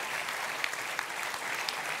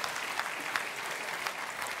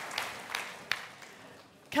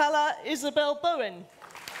 Calla Isabel Bowen.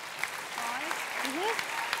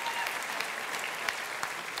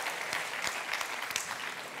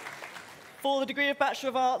 For the degree of Bachelor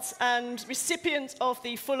of Arts and recipient of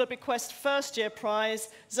the Fuller Bequest First Year Prize,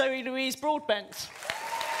 Zoe Louise Broadbent.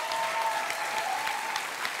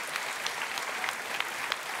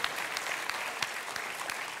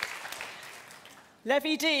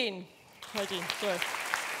 Levy Dean. Hi, Dean. Sorry.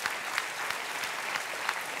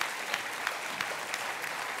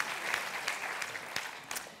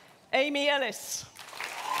 Amy Ellis.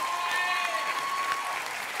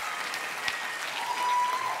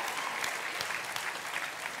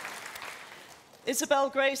 Isabel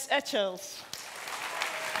Grace Etchells.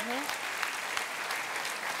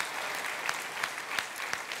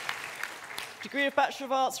 Degree of Bachelor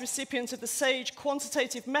of Arts recipient of the Sage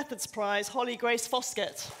Quantitative Methods Prize, Holly Grace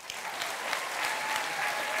Foskett.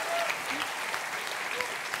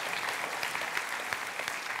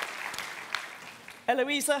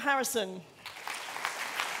 Eloisa Harrison.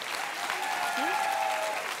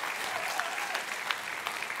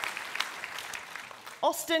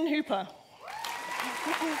 Austin Hooper.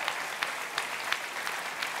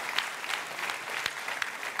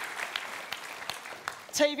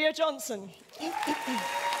 Tavia Johnson.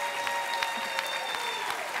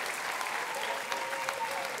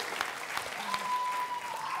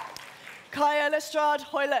 Kaya Lestrade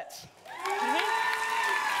Hoylett.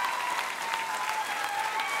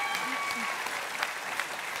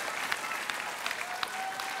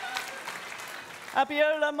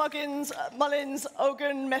 Abiola Mullins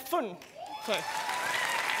Ogun Methun. Sorry.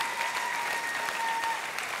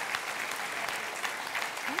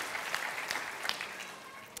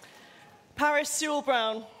 Paris Sewell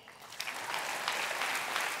Brown.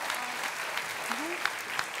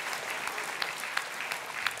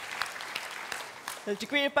 The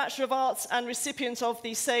degree of Bachelor of Arts and recipient of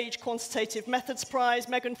the Sage Quantitative Methods Prize,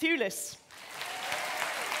 Megan Thewlis.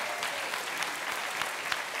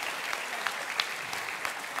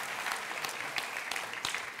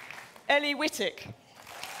 Ellie Whittick.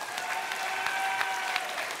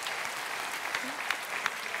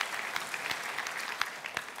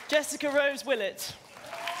 Jessica Rose Willett.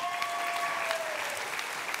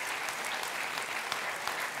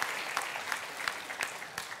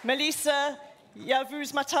 Melissa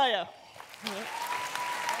Yavuz Mataya.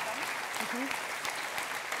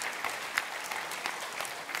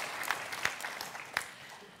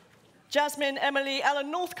 Jasmine Emily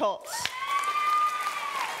Allen Northcott.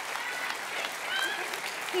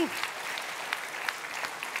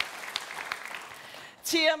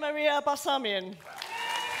 Tia Maria Bassamian.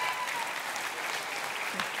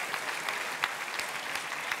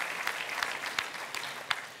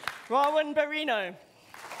 Rawan Berino.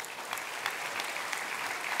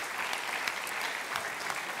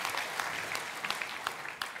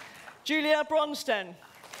 Julia Bronsten.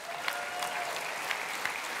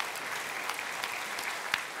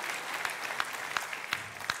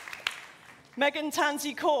 Megan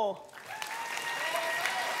Tansy Kaur.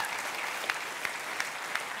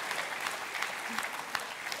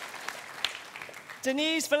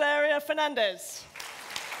 Denise Valeria Fernandez.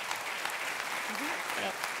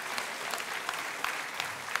 Yep.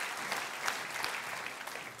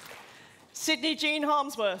 Sydney Jean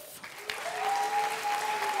Harmsworth.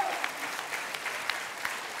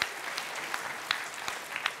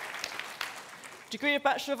 Degree of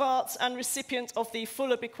Bachelor of Arts and recipient of the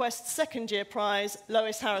Fuller Bequest Second Year Prize,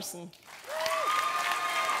 Lois Harrison.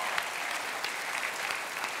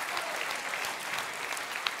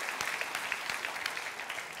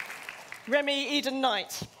 Remy Eden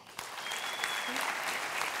Knight.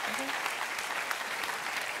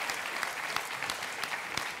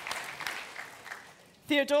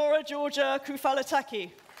 Theodora Georgia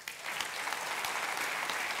Kufalataki.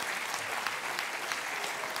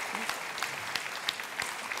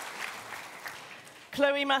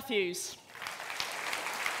 Chloe Matthews.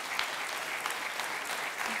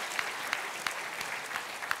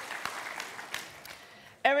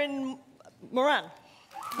 Erin Moran.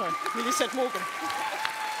 No, really said Morgan.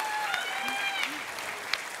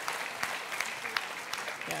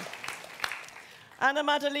 Yeah. Anna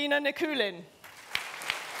Madalena Nikulin.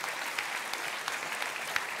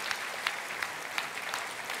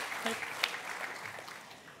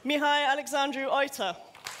 Mihai Alexandru Oita.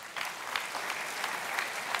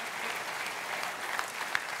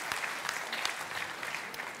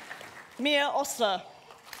 Mia Osler.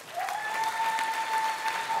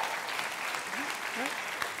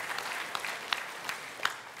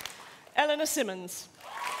 Eleanor Simmons.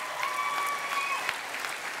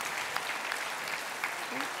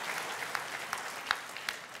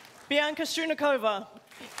 Bianca Strunikova.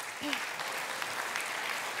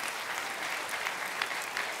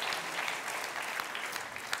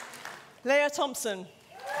 Leah Thompson.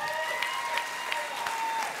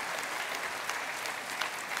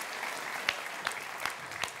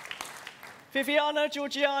 Viviana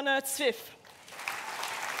Georgiana Tsvif.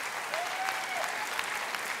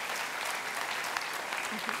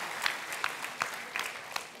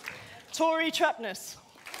 Tori Trapness.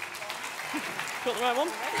 Got the right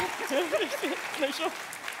one? No, sure.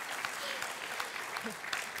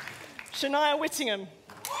 Shania Whittingham.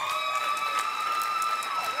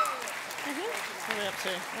 What are we up to?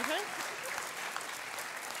 Okay.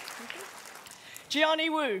 Gianni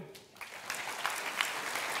Wu.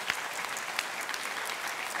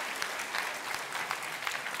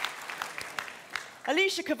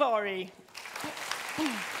 Alicia Kavari.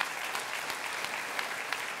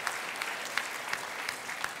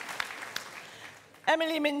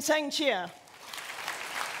 Emily Minteng Chia.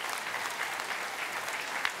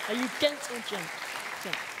 Are you Gent or Gent?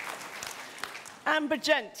 Gent. Amber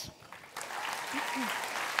Gent.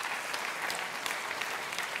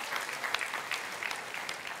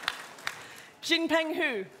 Jinpeng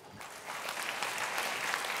Hu.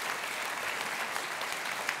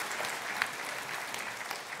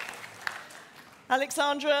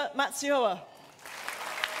 Alexandra Matsuoa.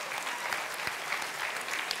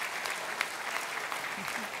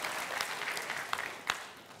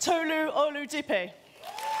 Tolu Oludipe.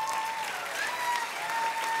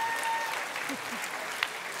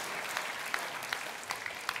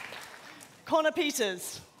 Connor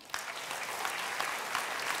Peters.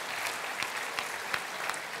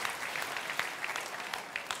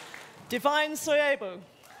 Divine Soyebo.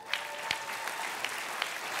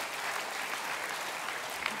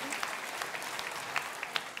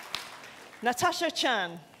 Natasha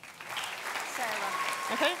Chan. Sarah.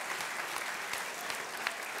 Okay.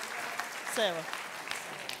 Sarah.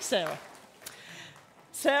 Sarah.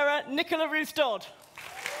 Sarah Nicola Ruth Dodd.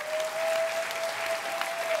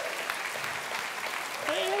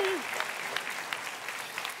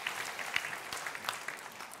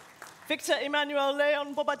 Victor Emmanuel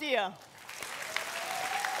Leon Bobadilla.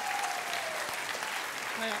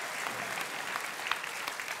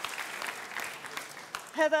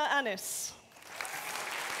 Heather Annis.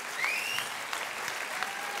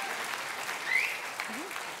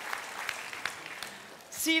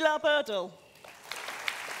 Sela Birdle.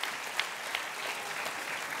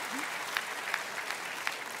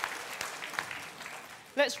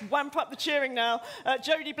 Let's wamp up the cheering now.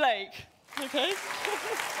 Jodie Blake. Okay.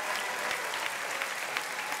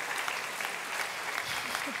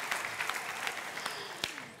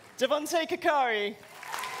 Devonte Kakari.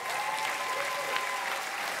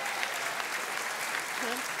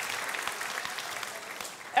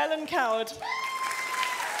 Ellen Coward.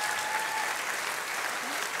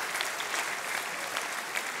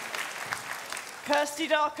 Kirsty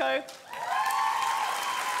Darko.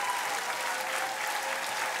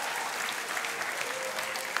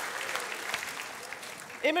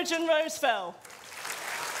 Imogen Rosefell.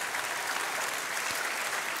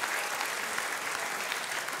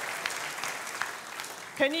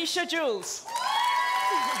 Kanisha Jules.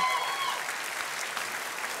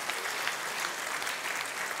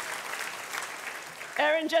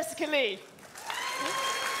 Erin Jessica Lee.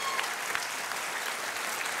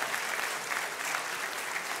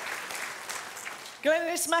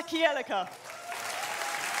 Glenys Makielika.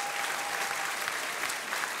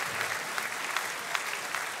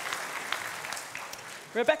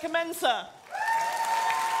 Rebecca Mensah.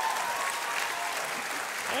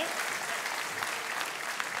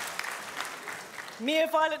 Mia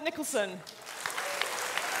Violet Nicholson.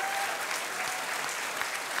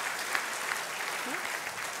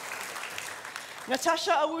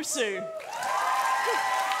 Natasha Owusu.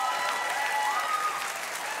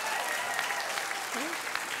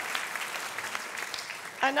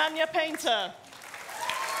 Ananya Painter.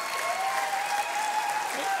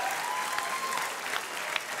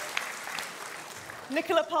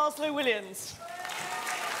 Nicola Parslow Williams.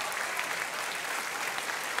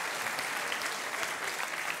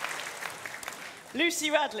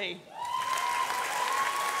 Lucy Radley.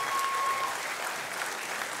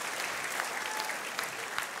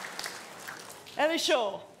 Ellie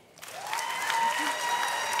Shaw.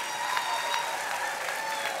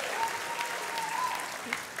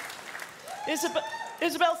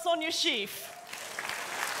 Isabel Sonia Sheaf.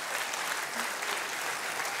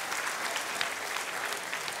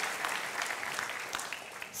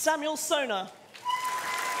 Samuel Sona.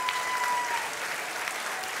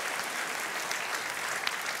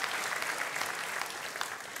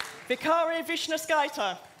 Vikari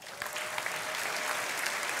Vishnaskaita.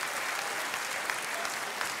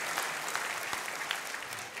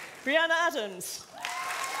 Brianna Adams.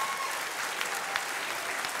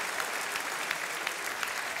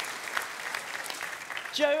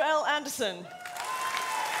 Joe L. Anderson.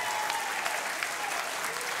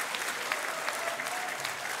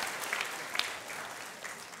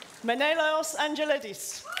 Menelaos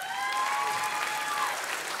Angelidis.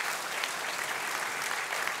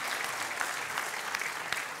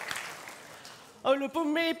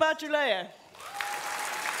 Olubunmi Bajuleye.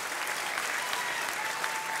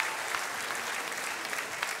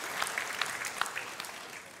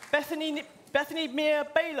 Bethany Mia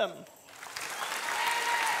Balaam.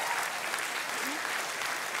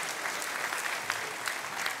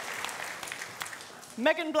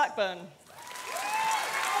 Megan Blackburn.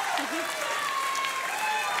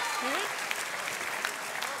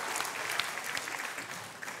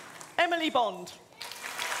 Emily Bond.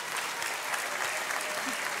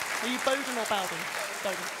 Are you Bowden or Bowden?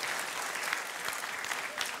 Bowden.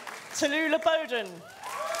 Tallulah Bowden.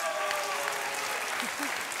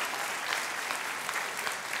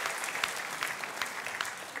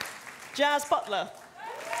 Jazz Butler.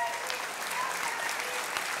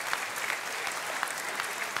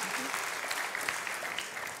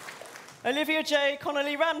 Olivia J.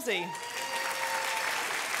 Connolly Ramsey.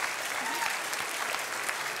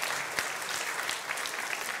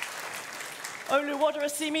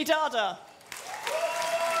 Oluwadarasimi Dada.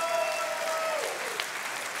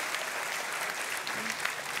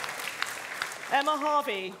 Emma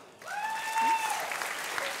Harvey.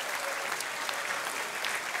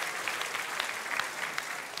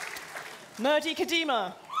 Murdy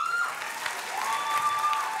Kadima.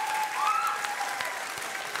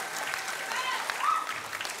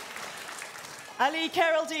 Ali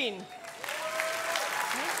Keraldine.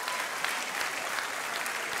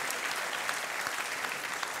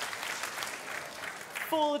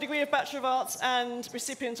 For the degree of Bachelor of Arts and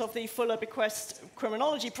recipient of the Fuller Bequest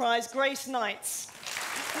Criminology Prize, Grace Knights.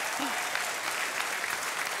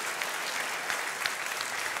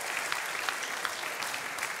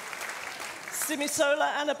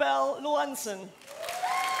 Simisola Annabelle Lawrenson.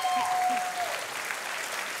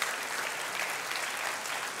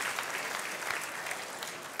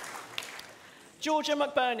 Georgia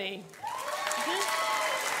McBurney.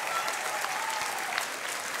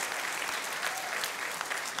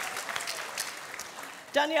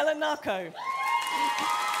 Daniela Narco.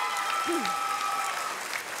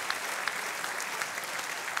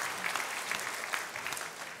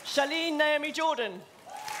 Shalene Naomi Jordan.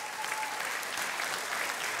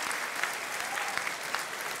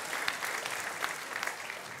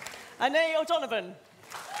 Anae O'Donovan.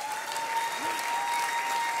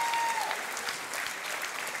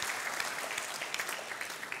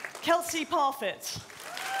 Kelsey Parfitt.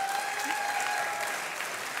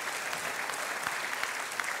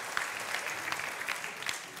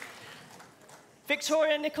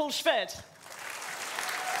 Victoria Nicole Schved.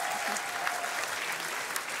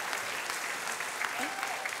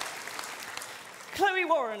 Chloe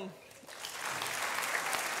Warren.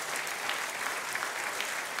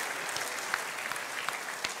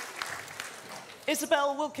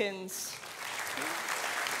 Isabel Wilkins.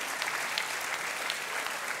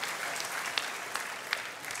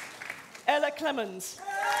 Ella Clemens.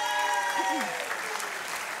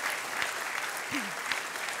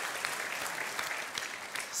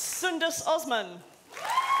 Sundus Osman.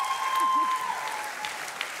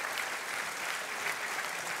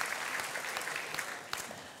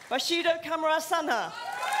 Bashido Kamara Sanha.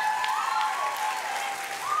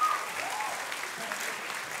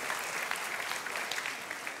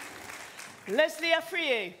 Leslie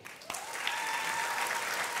Afriye.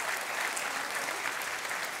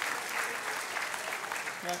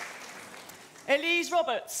 No. Elise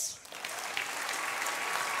Roberts.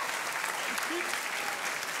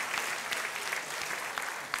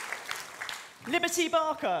 Liberty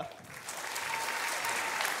Barker.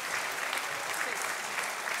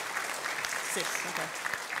 Six, okay.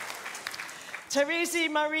 Teresi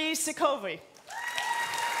Marie Sikovi.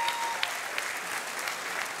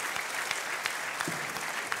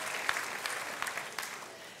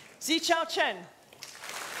 Zichao Chen.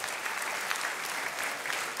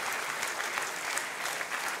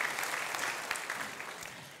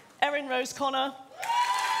 Erin Rose Connor.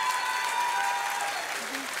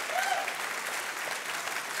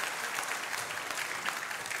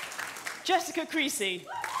 Jessica Creasy.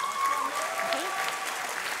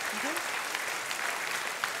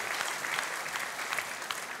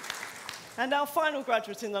 And our final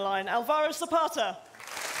graduate in the line, Alvaro Zapata.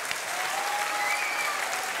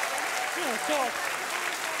 Oh, God.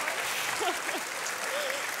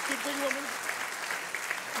 Good big woman.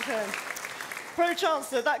 Okay.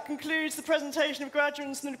 Pro-Chancellor, that concludes the presentation of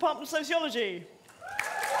graduates in the Department of Sociology.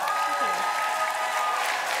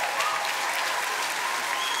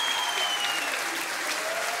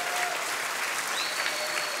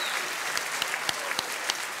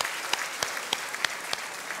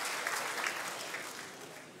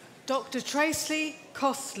 Dr. Traceley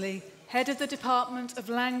Costley, Head of the Department of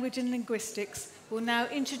Language and Linguistics, will now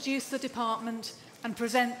introduce the department and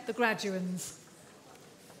present the graduands.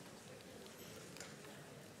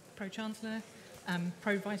 Pro-Chancellor,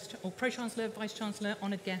 Pro-Chancellor, Vice-Chancellor,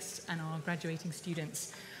 honoured guests and our graduating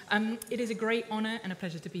students. It is a great honour and a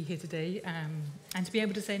pleasure to be here today and to be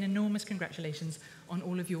able to say an enormous congratulations on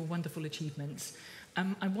all of your wonderful achievements.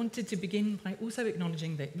 I wanted to begin by also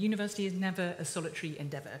acknowledging that university is never a solitary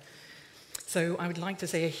endeavour. So I would like to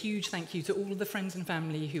say a huge thank you to all of the friends and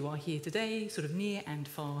family who are here today, sort of near and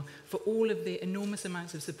far, for all of the enormous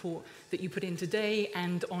amounts of support that you put in today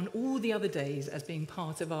and on all the other days as being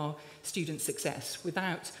part of our student success.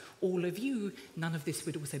 Without all of you, none of this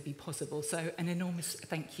would also be possible. So an enormous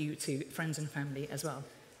thank you to friends and family as well.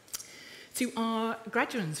 To our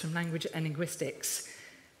graduands from Language and Linguistics,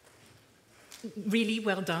 really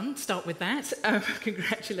well done, start with that.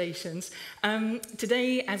 Congratulations.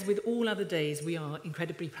 Today, as with all other days, we are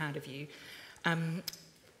incredibly proud of you.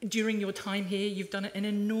 During your time here, you've done an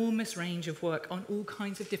enormous range of work on all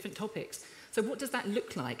kinds of different topics. So what does that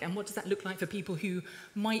look like? And what does that look like for people who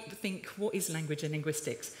might think, what is language and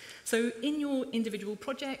linguistics? So in your individual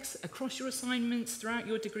projects, across your assignments, throughout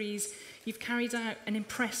your degrees, you've carried out an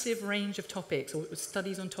impressive range of topics, or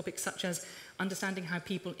studies on topics such as understanding how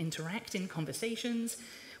people interact in conversations,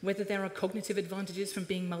 whether there are cognitive advantages from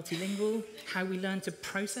being multilingual, how we learn to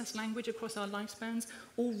process language across our lifespans,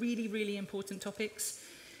 all really, really important topics.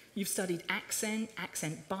 You've studied accent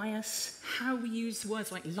bias, how we use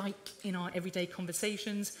words like in our everyday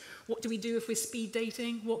conversations. What do we do if we're speed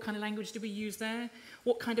dating? What kind of language do we use there?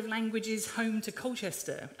 What kind of language is home to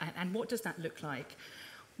Colchester? And what does that look like?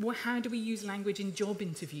 How do we use language in job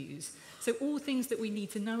interviews? So all things that we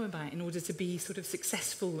need to know about in order to be sort of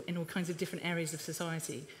successful in all kinds of different areas of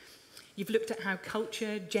society. You've looked at how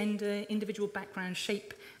culture, gender, individual backgrounds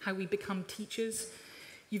shape how we become teachers.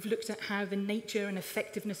 You've looked at how the nature and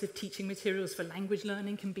effectiveness of teaching materials for language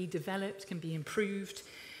learning can be developed, can be improved.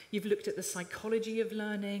 You've looked at the psychology of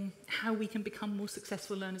learning, how we can become more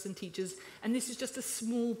successful learners and teachers. And this is just a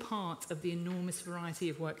small part of the enormous variety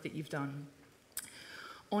of work that you've done.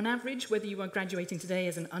 On average, whether you are graduating today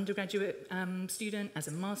as an undergraduate student, as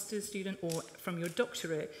a master's student, or from your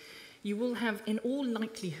doctorate, you will have, in all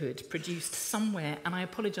likelihood, produced somewhere, and I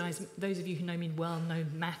apologise, those of you who know me well know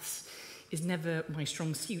maths is never my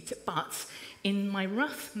strong suit, but in my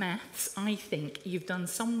rough maths, I think you've done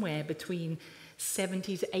somewhere between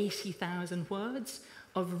 70 to 80,000 words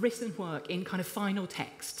of written work in kind of final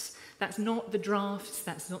texts. That's not the drafts,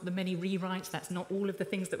 that's not the many rewrites, that's not all of the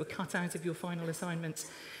things that were cut out of your final assignments.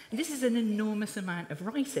 And this is an enormous amount of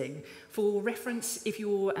writing. For reference, if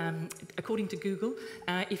you're, according to Google,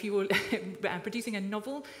 if you're producing a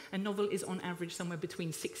novel is on average somewhere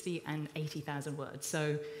between 60 and 80,000 words.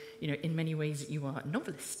 So, you know, in many ways you are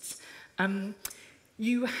novelists.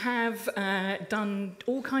 You have done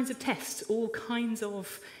all kinds of tests, all kinds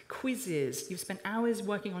of quizzes. You've spent hours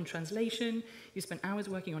working on translation. You've spent hours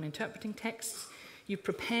working on interpreting texts. You've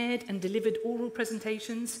prepared and delivered oral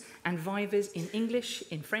presentations and vivas in English,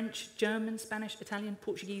 in French, German, Spanish, Italian,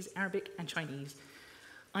 Portuguese, Arabic, and Chinese.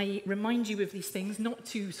 I remind you of these things not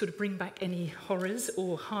to sort of bring back any horrors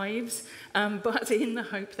or hives, but in the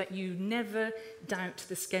hope that you never doubt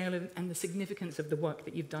the scale and the significance of the work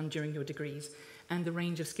that you've done during your degrees and the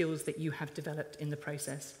range of skills that you have developed in the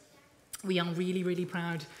process. We are really, really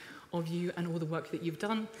proud of you and all the work that you've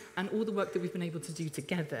done and all the work that we've been able to do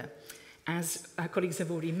together. As our colleagues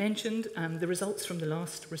have already mentioned, the results from the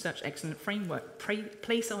last Research Excellence Framework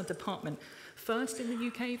place our department first in the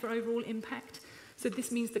UK for overall impact. So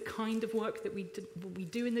this means the kind of work that we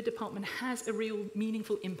do in the department has a real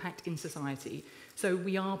meaningful impact in society. So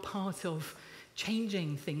we are part of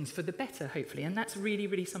changing things for the better, hopefully, and that's really,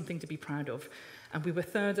 really something to be proud of. And we were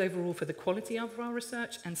third overall for the quality of our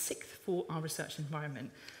research and sixth for our research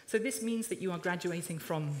environment. So this means that you are graduating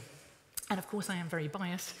from, and of course I am very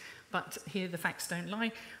biased, but here the facts don't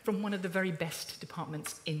lie, from one of the very best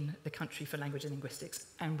departments in the country for language and linguistics,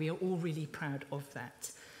 and we are all really proud of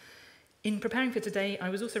that. In preparing for today, I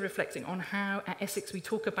was also reflecting on how at Essex we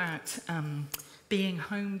talk about being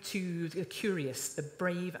home to the curious, the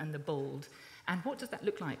brave and the bold. And what does that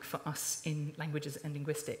look like for us in languages and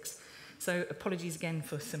linguistics? So apologies again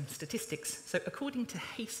for some statistics. So according to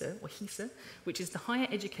HESA, which is the Higher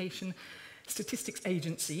Education Statistics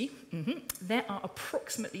Agency, there are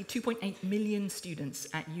approximately 2.8 million students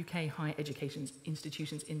at UK higher education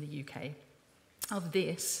institutions in the UK. Of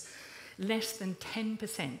this, less than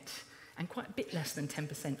 10%, and quite a bit less than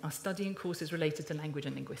 10%, are studying courses related to language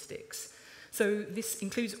and linguistics. So this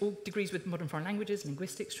includes all degrees with modern foreign languages,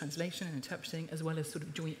 linguistics, translation and interpreting, as well as sort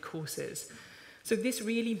of joint courses. So this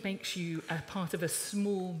really makes you a part of a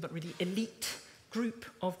small but really elite group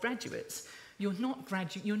of graduates. You're not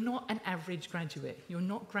an average graduate. You're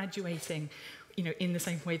not graduating, in the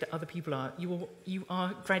same way that other people are. You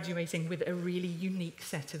are graduating with a really unique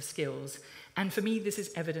set of skills. And for me, this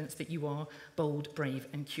is evidence that you are bold, brave,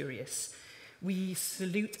 and curious. We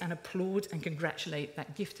salute and applaud and congratulate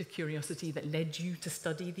that gift of curiosity that led you to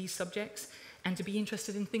study these subjects and to be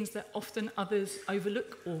interested in things that often others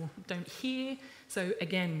overlook or don't hear. So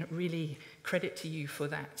again, really credit to you for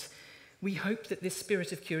that. We hope that this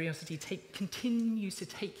spirit of curiosity continues to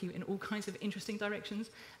take you in all kinds of interesting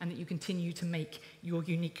directions and that you continue to make your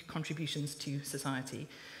unique contributions to society.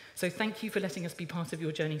 So thank you for letting us be part of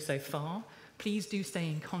your journey so far. Please do stay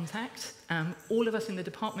in contact. All of us in the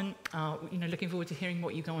department are looking forward to hearing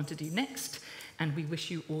what you go on to do next, and we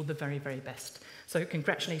wish you all the very, very best. So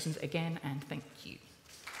congratulations again, and thank you.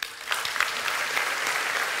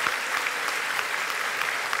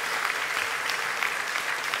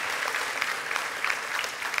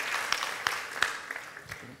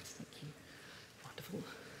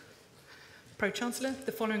 Pro-Chancellor,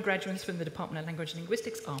 the following graduates from the Department of Language and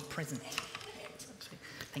Linguistics are present.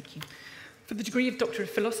 Thank you. For the degree of Doctor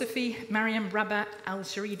of Philosophy, Mariam Rabat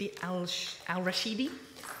Al-Rashidi.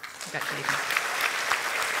 Congratulations.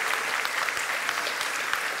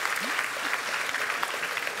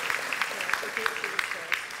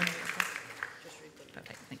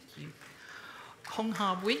 Perfect, thank you. Hong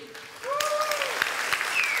Ha-Wee.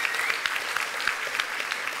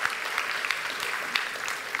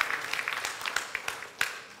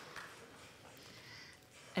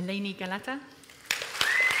 Eleni Galata.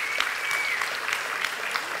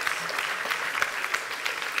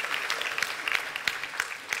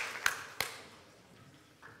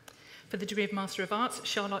 For the degree of Master of Arts,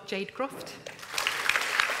 Charlotte Jade Croft.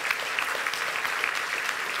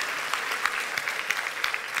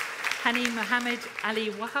 Hani Mohammed Ali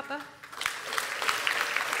Wahaba.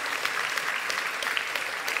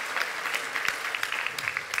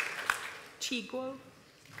 Chi Guo.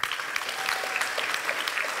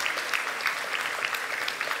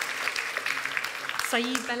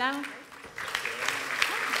 Saeed Balal.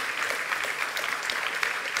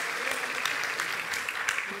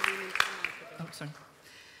 Oh,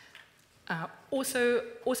 sorry.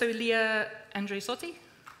 Also Leah Andresotti.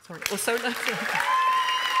 Sorry, Osola.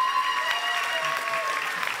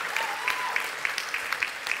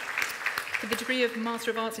 For the degree of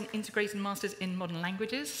Master of Arts in Integrated Masters in Modern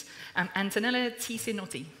Languages, Antonella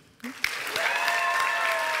Tisinotti.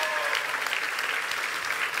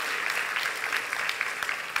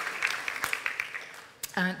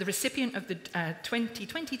 The recipient of the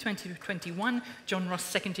 2020-2021 John Ross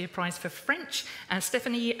Second Year Prize for French,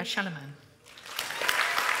 Stephanie Chalaman.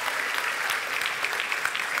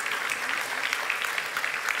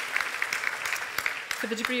 For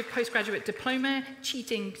the degree of Postgraduate Diploma, Chi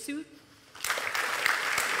Ting Su.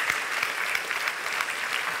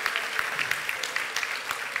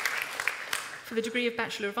 For the degree of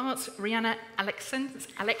Bachelor of Arts, Rihanna Alexanson.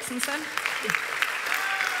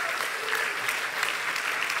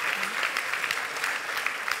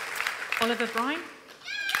 Oliver Brine.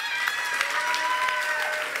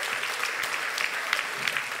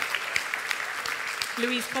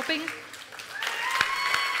 Louise Popping.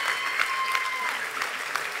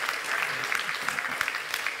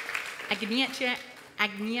 Agnieszka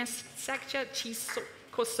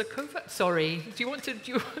Kosakova. Sorry. Do you want to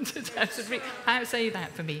how say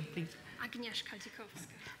that for me, please? Agnieszka Dzikowska.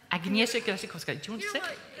 Agnieszka Dzikowska. Do you want to say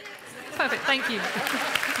it? Perfect. Thank you.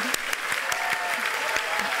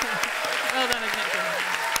 Well done, Agnieszka.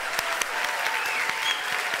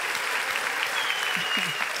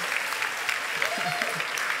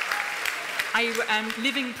 I am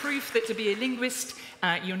living proof that to be a linguist,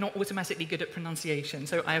 you're not automatically good at pronunciation,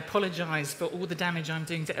 so I apologise for all the damage I'm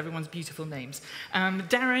doing to everyone's beautiful names.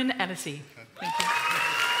 Darren Ellisey. Thank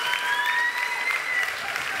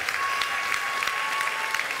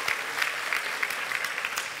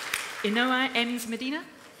you. Inoa Ems Medina.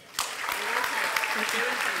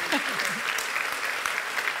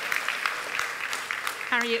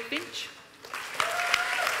 Harriet Finch.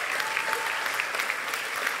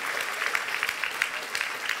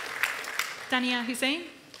 Dania Hussein.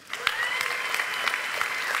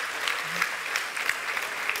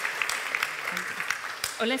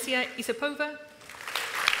 Olesia Isapova.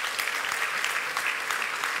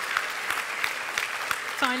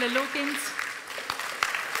 Tyler Lawkins.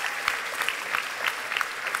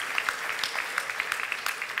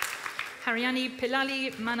 Haryani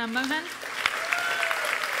Pilali Manamohan.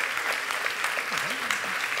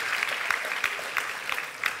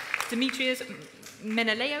 Demetrius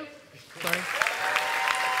Meneleo. Sorry.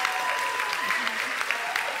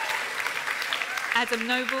 Adam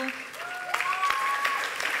Noble.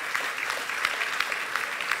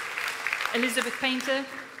 Elizabeth Painter.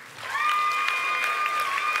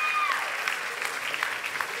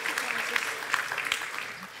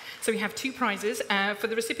 So we have two prizes. For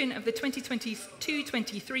the recipient of the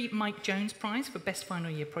 2022-23 Mike Jones Prize for Best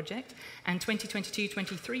Final Year Project and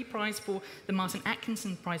 2022-23 prize for the Martin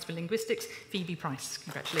Atkinson Prize for Linguistics, Phoebe Price.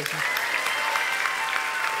 Congratulations.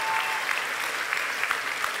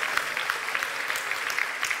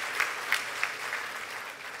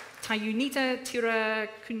 Tayunita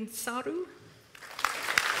Tirakunsaru.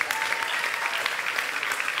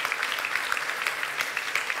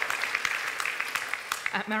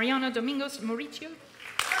 Mariana Domingos Mauricio.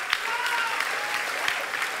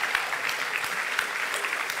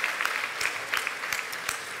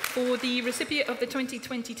 For the recipient of the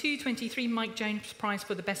 2022-23 Mike Jones Prize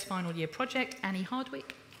for the Best Final Year Project, Annie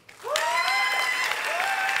Hardwick.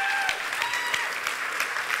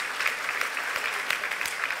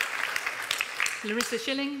 Larissa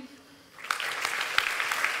Schilling.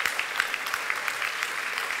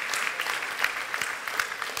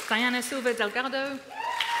 Diana Silva Delgado.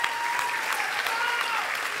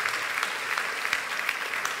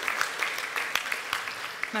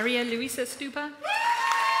 Maria Luisa Stupa.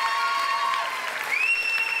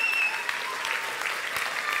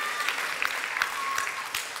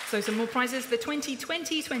 So some more prizes. The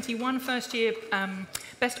 2020-21 first year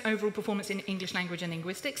Best Overall Performance in English Language and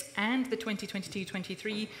Linguistics and the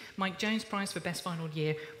 2022-23 Mike Jones Prize for Best Final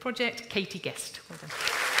Year Project, Katie Guest. Well done.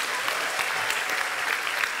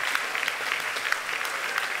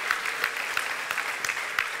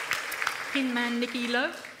 Hinman Nikki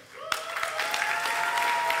Lowe.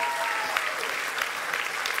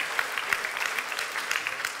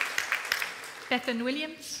 Bethan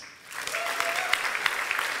Williams.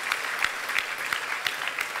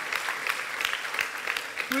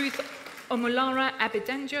 Ruth Omolara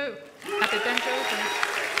Abedanjo.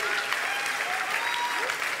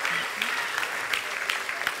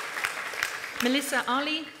 Melissa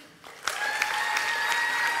Ali.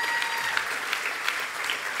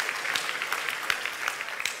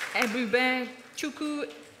 Ebube Chukwu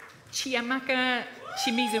Chiamaka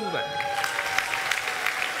Chimizuwa.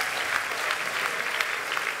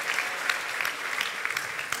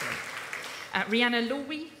 Rihanna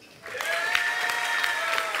Lowy.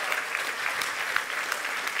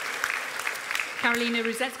 Carolina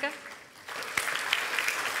Ruzetska.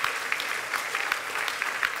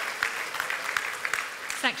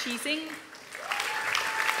 Sakshi Singh.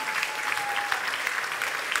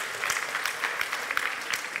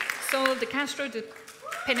 Sol de Castro de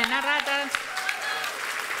Penanarada.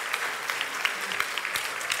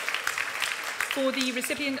 For the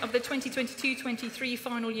recipient of the 2022-23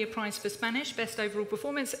 Final Year Prize for Spanish, Best Overall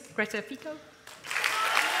Performance, Greta Fico.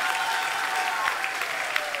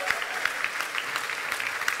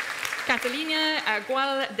 Catalina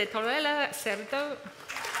Gual de Torella Cerdo.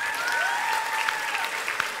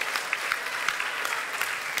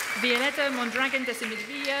 Violetta Mondragon de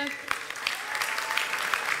Simidvilla.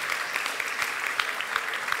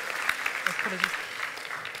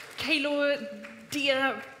 Kaylor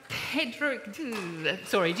Dia Pedro.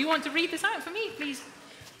 Sorry, do you want to read this out for me, please?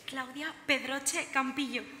 Claudia Pedroche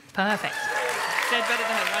Campillo. Perfect. Said better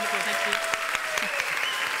than her. Wonderful, thank you.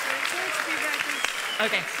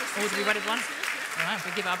 Okay, all to be read at once. All right,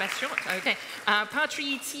 we'll give our best shot. Okay.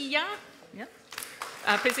 Patricia. Yeah.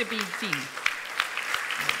 Pisibidin.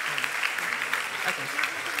 Okay.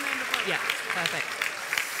 Yeah, perfect.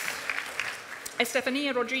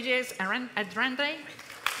 Estefania Rodriguez Adrande.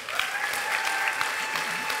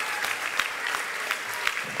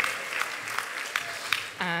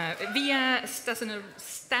 Via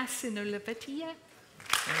Stasinolevetia.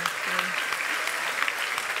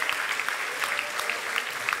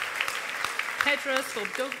 Petra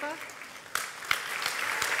Sobdova.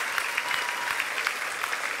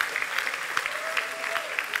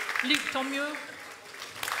 Luke Tomio.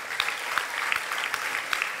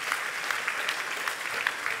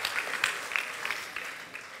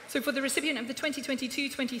 So for the recipient of the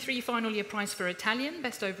 2022-23 Final Year Prize for Italian,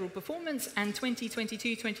 Best Overall Performance, and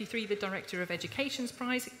 2022-23 the Director of Education's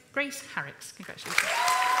Prize, Grace Harricks. Congratulations.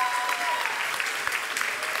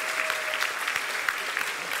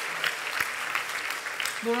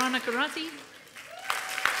 Morana Karati.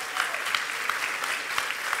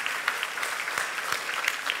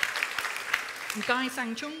 Guy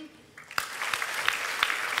Sang-chung.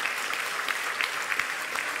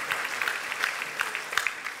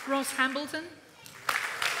 Ross Hambleton.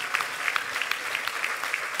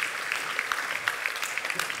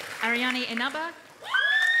 Ariane Inaba.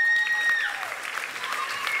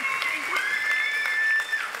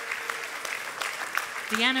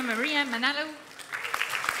 Diana Maria Manalo.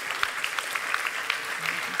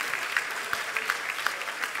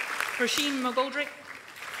 Rasheen McGoldrick.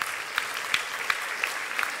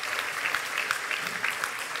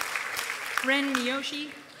 Ren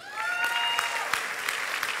Miyoshi.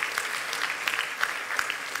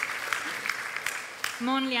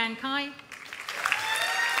 Mon Lian Kai.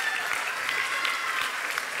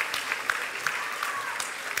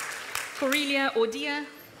 Corelia Odia.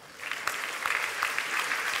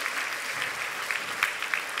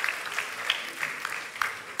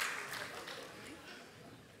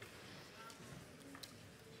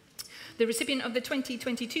 The recipient of the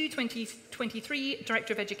 2022-2023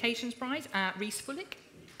 Director of Education's Prize, Reese Fullick.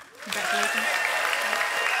 Congratulations.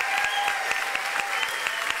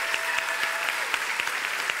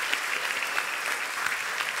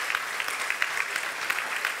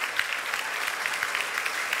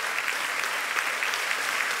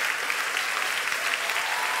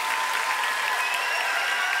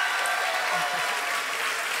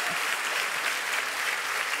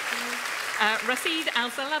 Rashid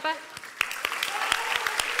Al-Salaba.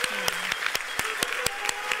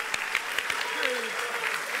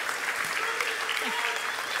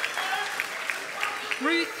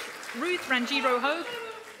 Ruth Ranjiro Hogue.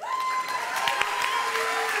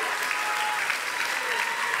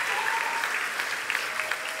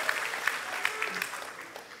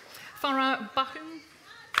 Farah Bahum.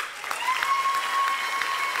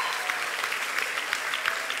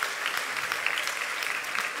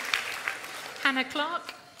 Hannah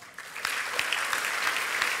Clark.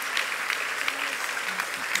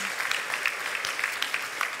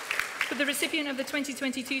 For the recipient of the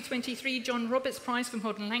 2022-23 John Roberts Prize for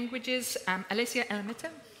Modern Languages, Alessia Elamito.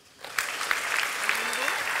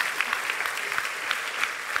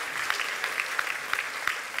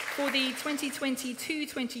 For the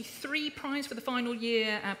 2022-23 prize for the final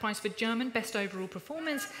year prize for German, Best Overall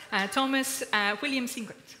Performance, Thomas William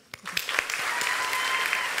Singret.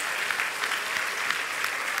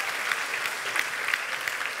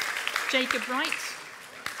 Jacob Wright.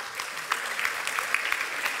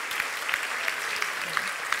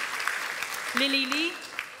 Lily Lee.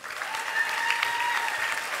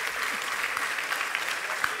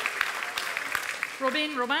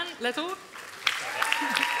 Robin Leto.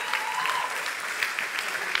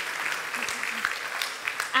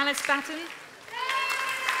 Alice Batten.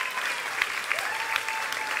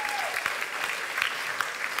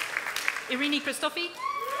 Irini Christofi.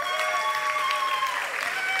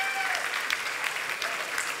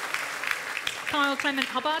 Kyle Clement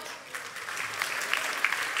Hubbard.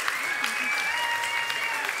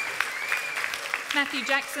 Matthew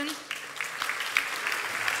Jackson.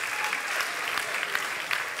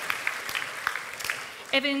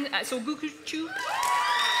 Evan Sogukuchu.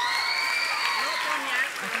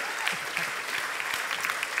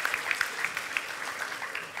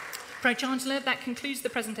 Pro-Chancellor, that concludes the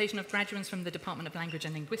presentation of graduates from the Department of Language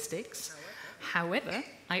and Linguistics. However,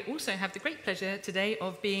 I also have the great pleasure today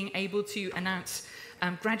of being able to announce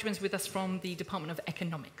graduates with us from the Department of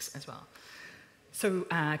Economics as well. So,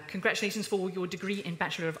 congratulations for your degree in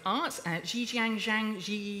Bachelor of Arts at Zhejiang Zhang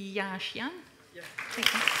Jiyaxian. Yeah.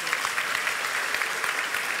 Thank you.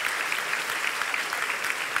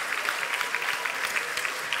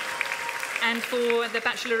 And for the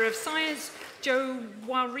Bachelor of Science,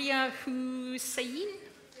 Jowaria Hussein.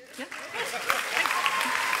 Yeah?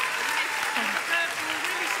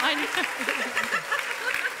 I know.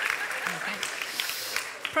 Okay.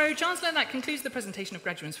 Pro-Chancellor, that concludes the presentation of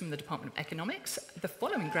graduates from the Department of Economics. The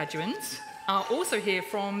following graduates are also here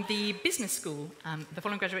from the Business School. The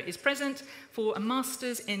following graduate is present for a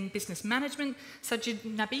Master's in Business Management, Sajid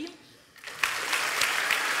Nabil.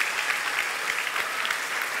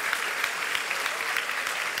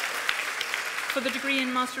 For the degree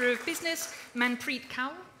in Master of Business, Manpreet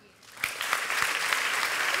Kaur.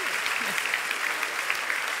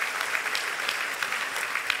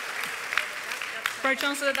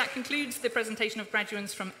 Pro-Chancellor, that concludes the presentation of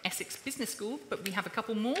graduates from Essex Business School, but we have a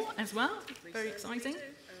couple more as well. Very exciting.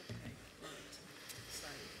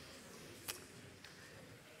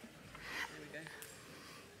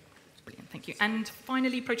 Brilliant, thank you. And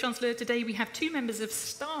finally, Pro-Chancellor, today we have 2 members of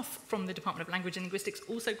staff from the Department of Language and Linguistics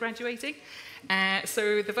also graduating.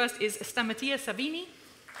 So the first is Stamatia Savini.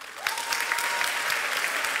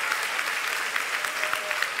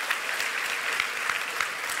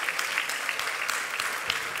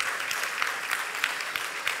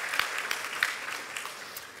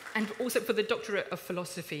 And also for the Doctorate of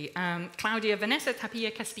Philosophy, Claudia Vanessa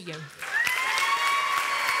Tapia Castillo.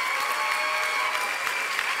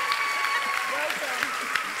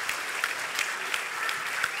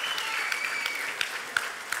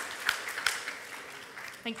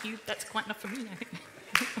 Thank you. That's quite enough for me, I think.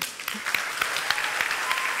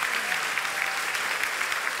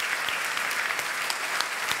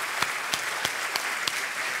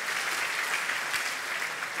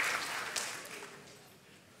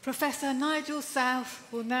 Professor Nigel South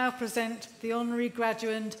will now present the honorary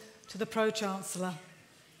graduand to the Pro-Chancellor.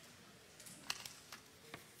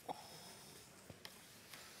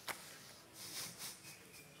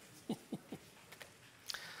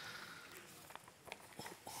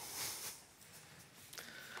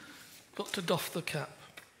 Got to doff the cap.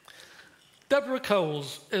 Deborah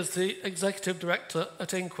Coles is the Executive Director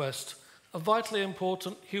at Inquest, a vitally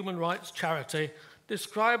important human rights charity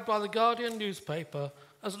described by the Guardian newspaper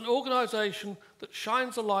as an organisation that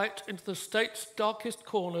shines a light into the state's darkest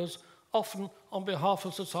corners, often on behalf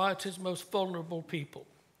of society's most vulnerable people.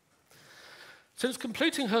 Since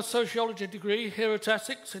completing her sociology degree here at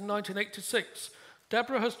Essex in 1986,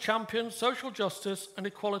 Deborah has championed social justice and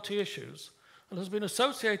equality issues and has been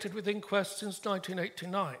associated with Inquest since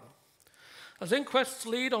 1989. As Inquest's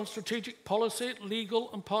lead on strategic policy,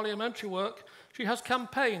 legal and parliamentary work, she has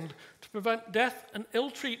campaigned to prevent death and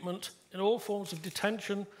ill treatment in all forms of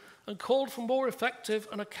detention and called for more effective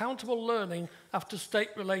and accountable learning after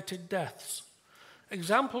state-related deaths.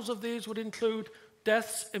 Examples of these would include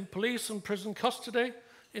deaths in police and prison custody,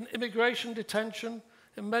 in immigration detention,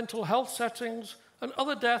 in mental health settings, and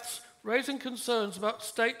other deaths raising concerns about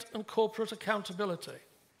state and corporate accountability.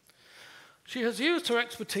 She has used her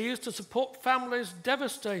expertise to support families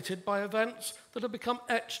devastated by events that have become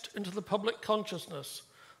etched into the public consciousness,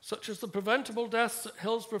 such as the preventable deaths at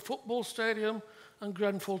Hillsborough Football Stadium and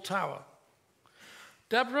Grenfell Tower.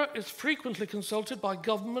 Deborah is frequently consulted by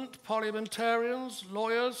government, parliamentarians,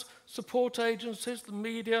 lawyers, support agencies, the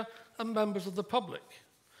media, and members of the public.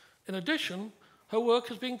 In addition, her work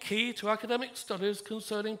has been key to academic studies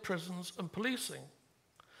concerning prisons and policing.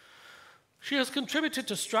 She has contributed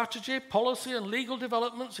to strategy, policy, and legal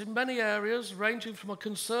developments in many areas, ranging from a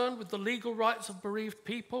concern with the legal rights of bereaved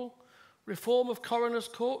people, reform of coroners'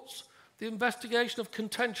 courts, the investigation of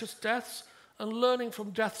contentious deaths, and learning from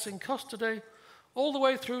deaths in custody, all the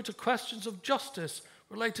way through to questions of justice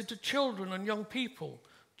related to children and young people,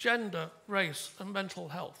 gender, race, and mental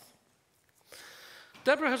health.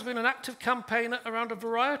 Deborah has been an active campaigner around a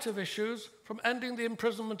variety of issues, from ending the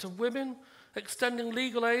imprisonment of women, extending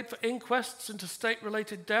legal aid for inquests into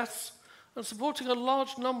state-related deaths, and supporting a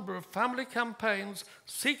large number of family campaigns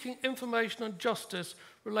seeking information and justice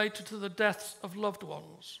related to the deaths of loved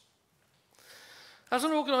ones. As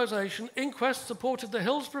an organisation, Inquest supported the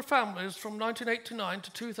Hillsborough families from 1989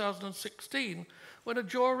 to 2016, when a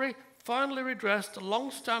jury finally redressed a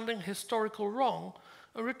long-standing historical wrong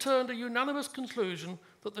and returned a unanimous conclusion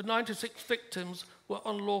that the 96 victims were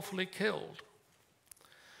unlawfully killed.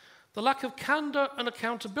 The lack of candour and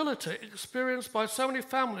accountability experienced by so many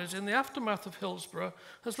families in the aftermath of Hillsborough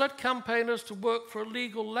has led campaigners to work for a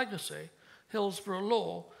legal legacy, Hillsborough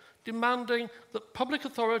law, demanding that public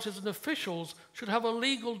authorities and officials should have a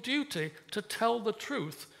legal duty to tell the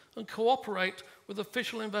truth and cooperate with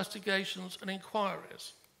official investigations and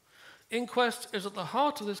inquiries. Inquest is at the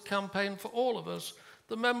heart of this campaign for all of us,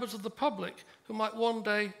 the members of the public who might one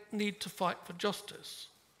day need to fight for justice.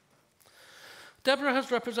 Deborah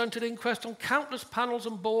has represented Inquest on countless panels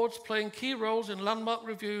and boards, playing key roles in landmark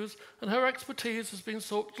reviews, and her expertise has been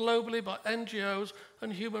sought globally by NGOs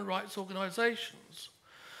and human rights organisations.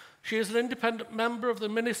 She is an independent member of the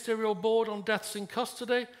Ministerial Board on Deaths in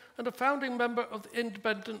Custody and a founding member of the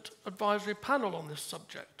Independent Advisory Panel on this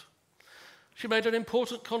subject. She made an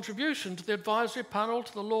important contribution to the advisory panel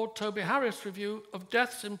to the Lord Toby Harris review of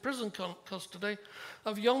deaths in prison custody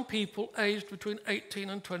of young people aged between 18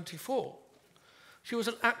 and 24. She was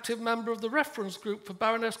an active member of the reference group for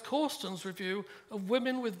Baroness Corsten's review of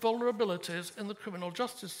women with vulnerabilities in the criminal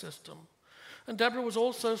justice system. And Deborah was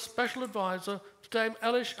also special advisor to Dame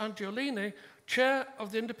Elish Angiolini, chair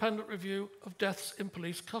of the independent review of deaths in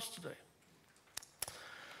police custody.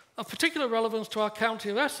 Of particular relevance to our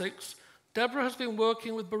county of Essex, Deborah has been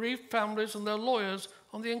working with bereaved families and their lawyers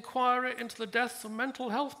on the inquiry into the deaths of mental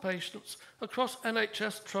health patients across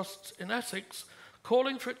NHS trusts in Essex,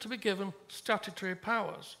 calling for it to be given statutory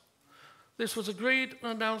powers. This was agreed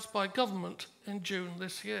and announced by government in June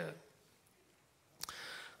this year.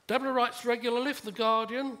 Deborah writes regularly for The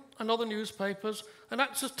Guardian and other newspapers and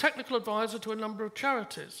acts as technical advisor to a number of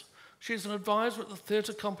charities. She's an advisor at the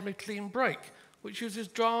theatre company Clean Break, which uses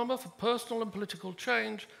drama for personal and political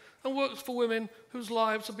change and works for women whose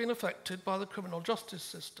lives have been affected by the criminal justice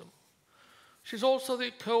system. She's also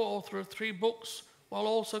the co-author of 3 books, while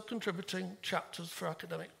also contributing chapters for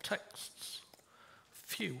academic texts.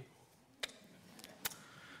 Phew.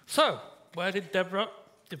 So, where did Deborah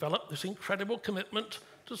develop this incredible commitment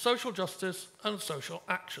to social justice and social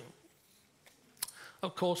action?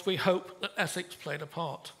 Of course, we hope that Essex played a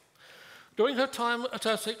part. During her time at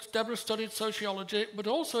Essex, Deborah studied sociology, but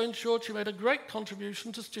also ensured she made a great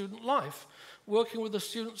contribution to student life, working with the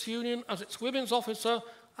Students' Union as its women's officer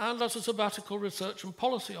and as a sabbatical research and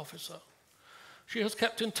policy officer. She has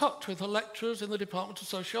kept in touch with her lecturers in the Department of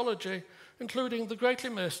Sociology, including the greatly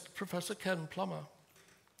missed Professor Ken Plummer.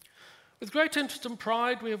 With great interest and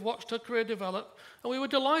pride, we have watched her career develop, and we were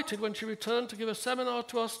delighted when she returned to give a seminar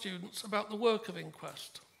to our students about the work of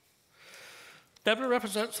Inquest. Deborah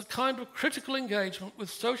represents a kind of critical engagement with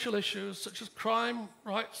social issues such as crime,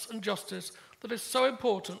 rights and justice that is so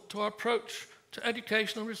important to our approach to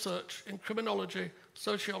education and research in criminology,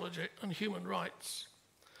 sociology and human rights.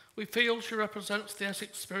 We feel she represents the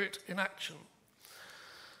Essex spirit in action.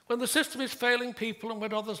 When the system is failing people and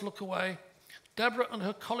when others look away, Deborah and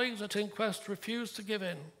her colleagues at Inquest refuse to give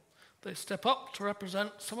in. They step up to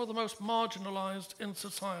represent some of the most marginalised in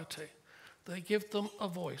society. They give them a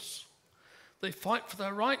voice. They fight for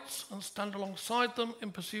their rights and stand alongside them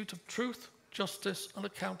in pursuit of truth, justice and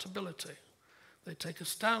accountability. They take a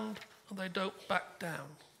stand and they don't back down.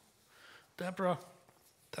 Deborah,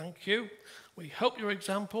 thank you. We hope your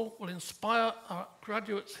example will inspire our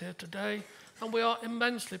graduates here today, and we are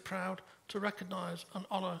immensely proud to recognise and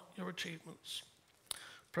honour your achievements.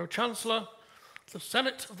 Pro-Chancellor, the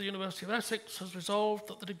Senate of the University of Essex has resolved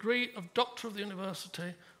that the degree of Doctor of the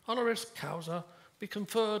University, honoris causa, be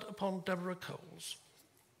conferred upon Deborah Coles.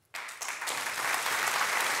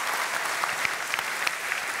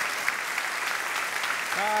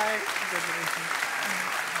 Hi,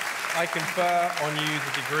 I confer on you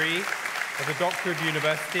the degree of a Doctor of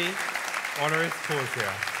University, honoris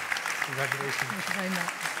causa. Congratulations. Thank you very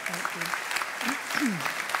much. Thank you.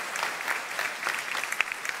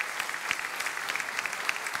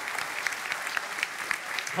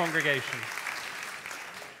 Congregation.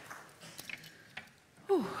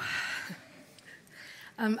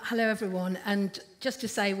 Hello everyone, and just to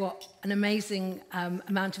say what an amazing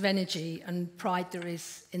amount of energy and pride there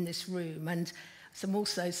is in this room, and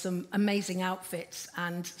also some amazing outfits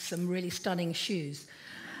and some really stunning shoes.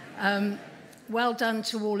 Well done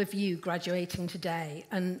to all of you graduating today,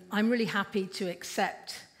 and I'm really happy to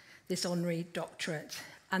accept this honorary doctorate.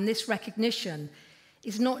 And this recognition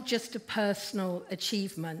is not just a personal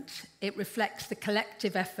achievement, it reflects the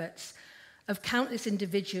collective efforts of countless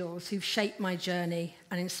individuals who've shaped my journey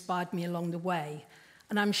and inspired me along the way.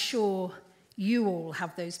 And I'm sure you all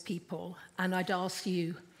have those people, and I'd ask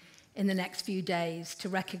you in the next few days to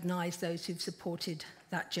recognise those who've supported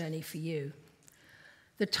that journey for you.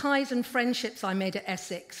 The ties and friendships I made at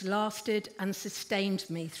Essex lasted and sustained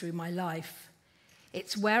me through my life.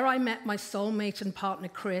 It's where I met my soulmate and partner,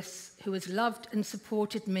 Chris, who has loved and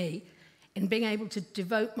supported me in being able to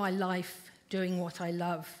devote my life doing what I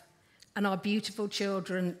love, and our beautiful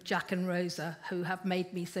children, Jack and Rosa, who have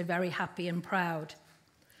made me so very happy and proud.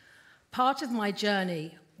 Part of my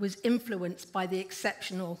journey was influenced by the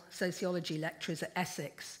exceptional sociology lecturers at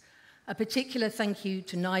Essex. A particular thank you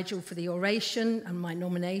to Nigel for the oration and my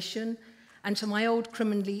nomination, and to my old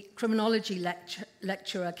criminology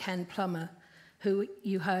lecturer, Ken Plummer, who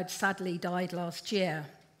you heard sadly died last year.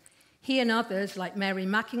 He and others like Mary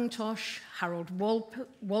McIntosh, Harold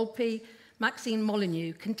Wolpe, Maxine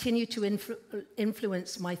Molyneux continue to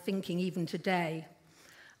influence my thinking even today.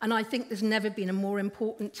 And I think there's never been a more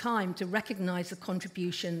important time to recognise the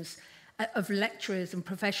contributions of lecturers and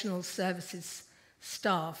professional services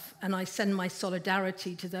staff, and I send my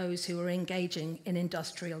solidarity to those who are engaging in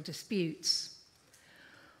industrial disputes.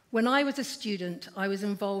 When I was a student, I was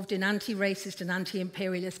involved in anti-racist and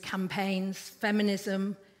anti-imperialist campaigns,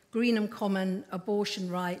 feminism, Greenham Common, abortion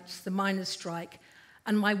rights, the miners' strike,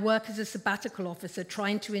 and my work as a sabbatical officer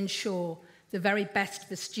trying to ensure the very best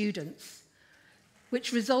for students,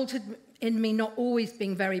 which resulted in me not always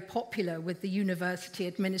being very popular with the university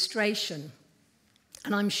administration.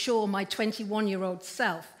 And I'm sure my 21-year-old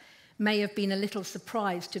self may have been a little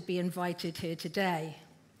surprised to be invited here today.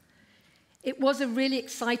 It was a really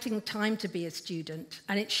exciting time to be a student,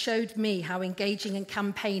 and it showed me how engaging in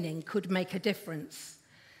campaigning could make a difference.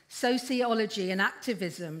 Sociology and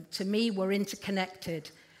activism, to me, were interconnected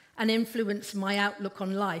and influenced my outlook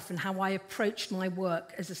on life and how I approached my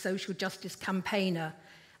work as a social justice campaigner,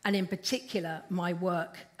 and in particular, my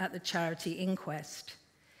work at the charity Inquest.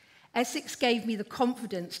 Essex gave me the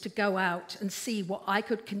confidence to go out and see what I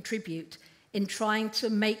could contribute in trying to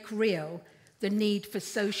make real the need for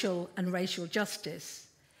social and racial justice.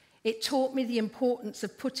 It taught me the importance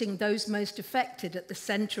of putting those most affected at the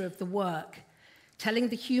centre of the work, telling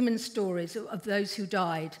the human stories of those who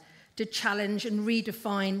died, to challenge and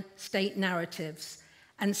redefine state narratives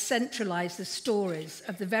and centralise the stories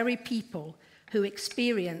of the very people who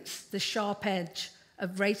experience the sharp edge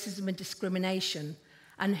of racism and discrimination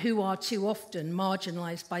and who are too often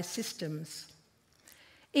marginalised by systems.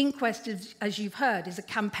 Inquest, as you've heard, is a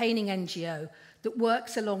campaigning NGO that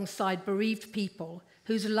works alongside bereaved people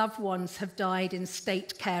whose loved ones have died in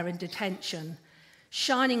state care and detention,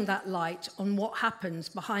 shining that light on what happens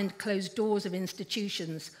behind closed doors of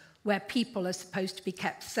institutions where people are supposed to be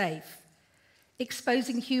kept safe,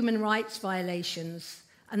 exposing human rights violations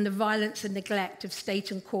and the violence and neglect of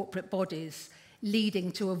state and corporate bodies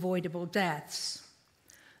leading to avoidable deaths.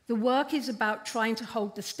 The work is about trying to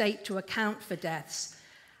hold the state to account for deaths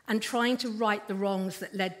and trying to right the wrongs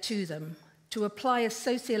that led to them, to apply a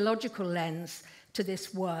sociological lens to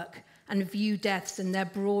this work and view deaths in their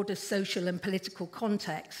broader social and political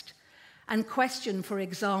context, and question, for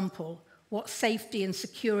example, what safety and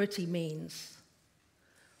security means.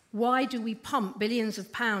 Why do we pump billions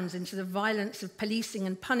of pounds into the violence of policing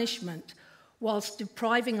and punishment whilst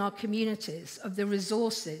depriving our communities of the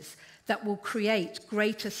resources that will create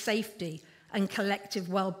greater safety and collective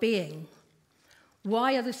well-being?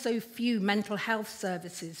 Why are there so few mental health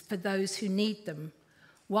services for those who need them?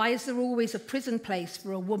 Why is there always a prison place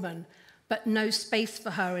for a woman, but no space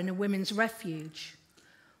for her in a women's refuge?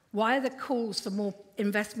 Why are there calls for more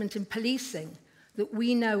investment in policing that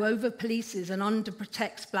we know over-polices and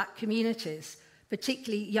under-protects black communities,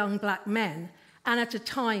 particularly young black men, and at a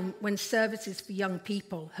time when services for young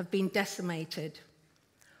people have been decimated?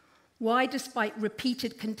 Why, despite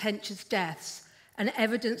repeated contentious deaths and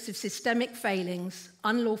evidence of systemic failings,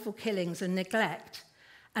 unlawful killings and neglect,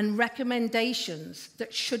 and recommendations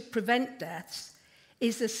that should prevent deaths,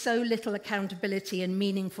 is there so little accountability and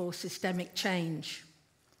meaningful systemic change?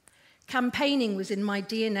 Campaigning was in my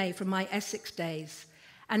DNA from my Essex days,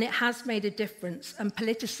 and it has made a difference and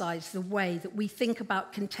politicised the way that we think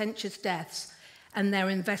about contentious deaths and their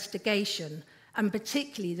investigation, and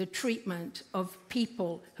particularly the treatment of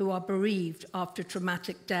people who are bereaved after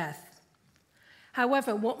traumatic death.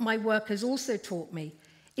 However, what my work has also taught me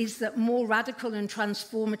is that more radical and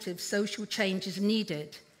transformative social change is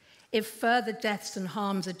needed if further deaths and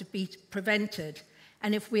harms are to be prevented,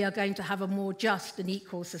 and if we are going to have a more just and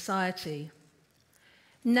equal society.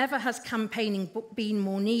 Never has campaigning been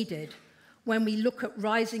more needed when we look at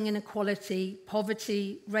rising inequality,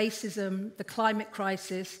 poverty, racism, the climate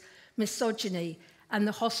crisis, misogyny, and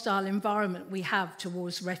the hostile environment we have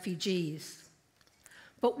towards refugees.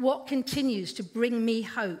 But what continues to bring me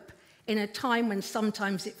hope in a time when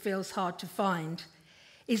sometimes it feels hard to find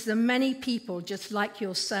is the many people just like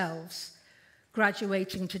yourselves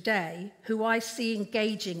graduating today who I see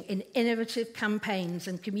engaging in innovative campaigns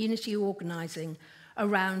and community organising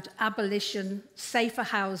around abolition, safer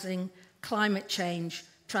housing, climate change,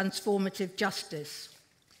 transformative justice.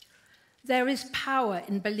 There is power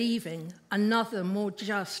in believing another more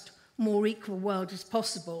just, more equal world is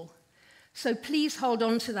possible. So please hold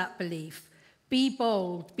on to that belief. Be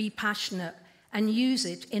bold, be passionate, and use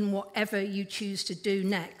it in whatever you choose to do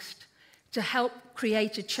next to help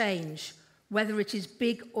create a change, whether it is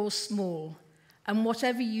big or small. And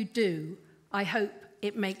whatever you do, I hope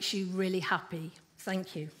it makes you really happy.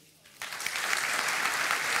 Thank you.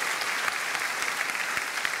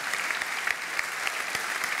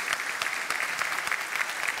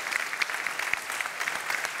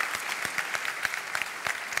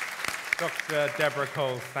 Dr. Deborah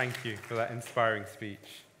Coles, thank you for that inspiring speech.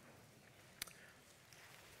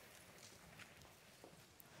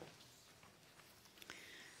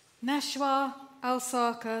 Nashwa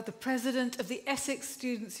Al-Saka, the President of the Essex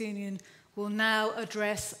Students' Union, will now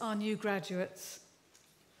address our new graduates.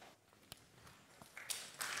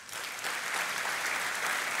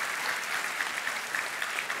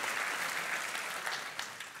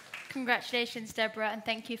 Congratulations, Deborah, and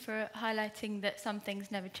thank you for highlighting that some things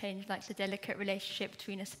never change, like the delicate relationship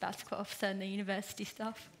between a sabbatical officer and the university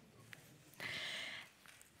staff.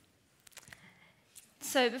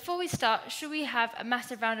 So before we start, should we have a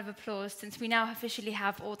massive round of applause since we now officially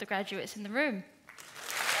have all the graduates in the room?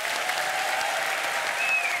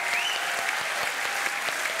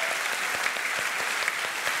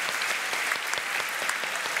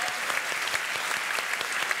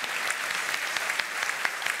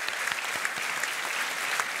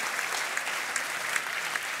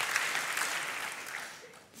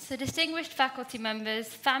 So distinguished faculty members,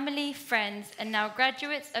 family, friends, and now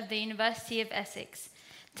graduates of the University of Essex,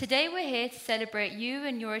 today we're here to celebrate you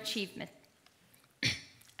and your achievement,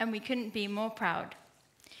 and we couldn't be more proud.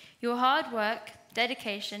 Your hard work,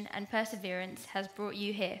 dedication, and perseverance has brought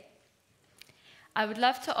you here. I would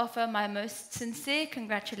love to offer my most sincere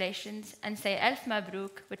congratulations and say Elf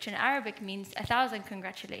Mabruk, which in Arabic means 1,000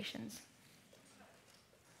 congratulations.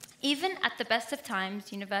 Even at the best of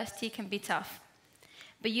times, university can be tough.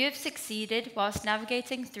 But you have succeeded whilst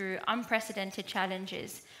navigating through unprecedented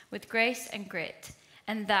challenges with grace and grit,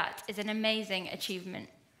 and that is an amazing achievement.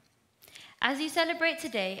 As you celebrate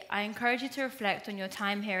today, I encourage you to reflect on your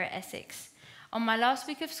time here at Essex. On my last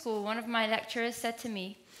week of school, one of my lecturers said to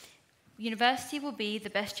me, "University will be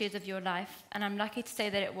the best years of your life," and I'm lucky to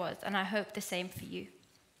say that it was, and I hope the same for you.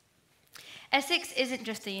 Essex isn't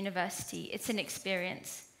just a university, it's an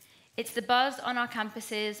experience. It's the buzz on our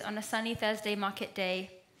campuses on a sunny Thursday market day.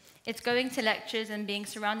 It's going to lectures and being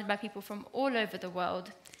surrounded by people from all over the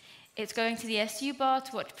world. It's going to the SU bar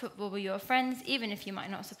to watch football with your friends, even if you might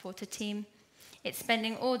not support a team. It's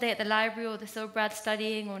spending all day at the library or the Silbrad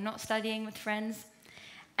studying or not studying with friends.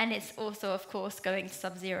 And it's also, of course, going to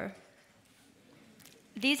Sub-Zero.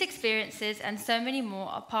 These experiences and so many more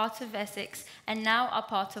are part of Essex and now are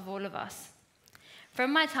part of all of us.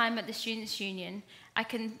 From my time at the Students' Union, I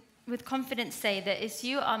can with confidence say that it's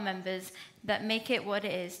you, our members, that make it what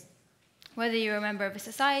it is. Whether you're a member of a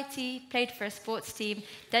society, played for a sports team,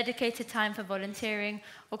 dedicated time for volunteering,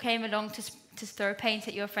 or came along to throw paint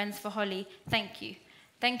at your friends for Holi, thank you.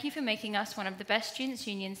 Thank you for making us one of the best students'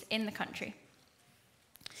 unions in the country.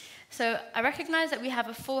 So I recognise that we have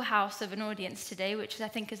a full house of an audience today, which I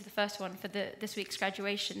think is the first one for this week's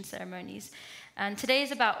graduation ceremonies. And today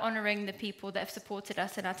is about honouring the people that have supported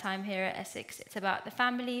us in our time here at Essex. It's about the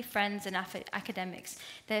family, friends and academics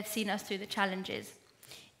that have seen us through the challenges.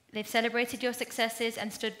 They've celebrated your successes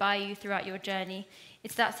and stood by you throughout your journey.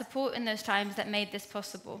 It's that support in those times that made this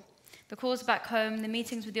possible. The calls back home, the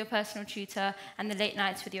meetings with your personal tutor, and the late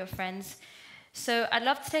nights with your friends. So I'd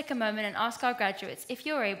love to take a moment and ask our graduates, if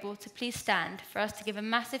you're able, to please stand for us to give a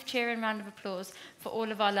massive cheer and round of applause for all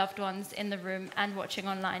of our loved ones in the room and watching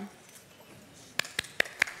online.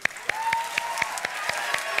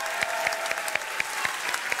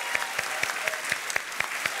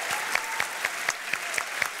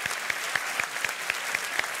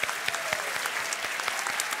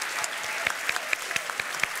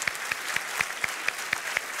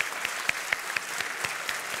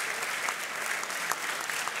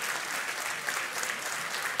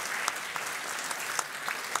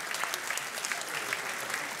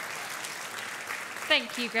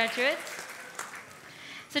 Thank you, graduates.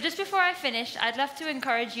 So just before I finish, I'd love to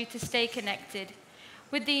encourage you to stay connected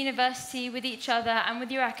with the university, with each other, and with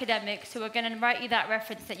your academics who are going to write you that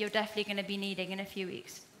reference that you're definitely going to be needing in a few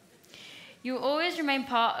weeks. You will always remain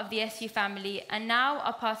part of the SU family and now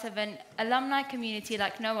are part of an alumni community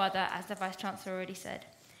like no other, as the Vice-Chancellor already said.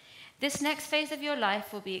 This next phase of your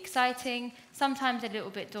life will be exciting, sometimes a little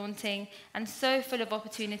bit daunting, and so full of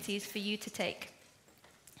opportunities for you to take.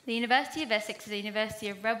 The University of Essex is a university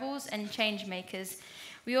of rebels and change makers.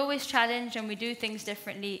 We always challenge and we do things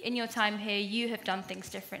differently. In your time here, you have done things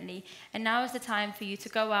differently, and now is the time for you to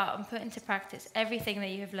go out and put into practice everything that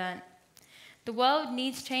you have learned. The world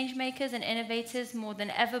needs change makers and innovators more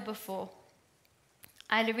than ever before.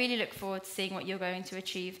 I really look forward to seeing what you're going to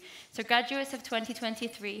achieve. So graduates of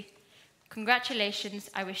 2023,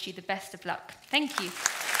 congratulations. I wish you the best of luck. Thank you.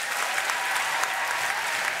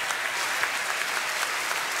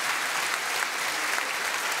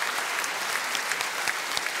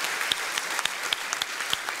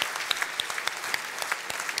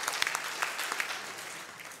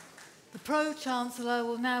 The Pro-Chancellor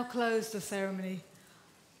will now close the ceremony.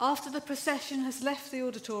 After the procession has left the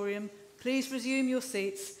auditorium, please resume your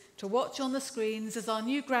seats to watch on the screens as our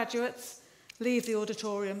new graduates leave the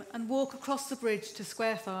auditorium and walk across the bridge to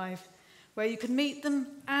Square 5, where you can meet them,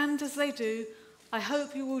 and as they do, I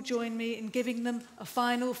hope you will join me in giving them a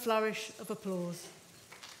final flourish of applause.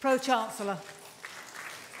 Pro-Chancellor.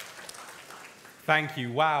 Thank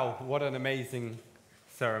you. Wow, what an amazing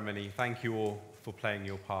ceremony. Thank you all for playing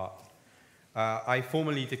your part. I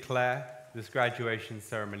formally declare this graduation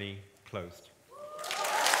ceremony closed.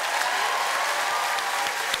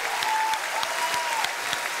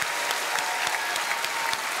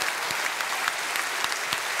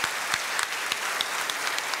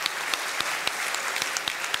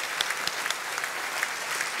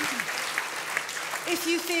 If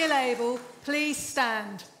you feel able, please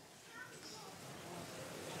stand.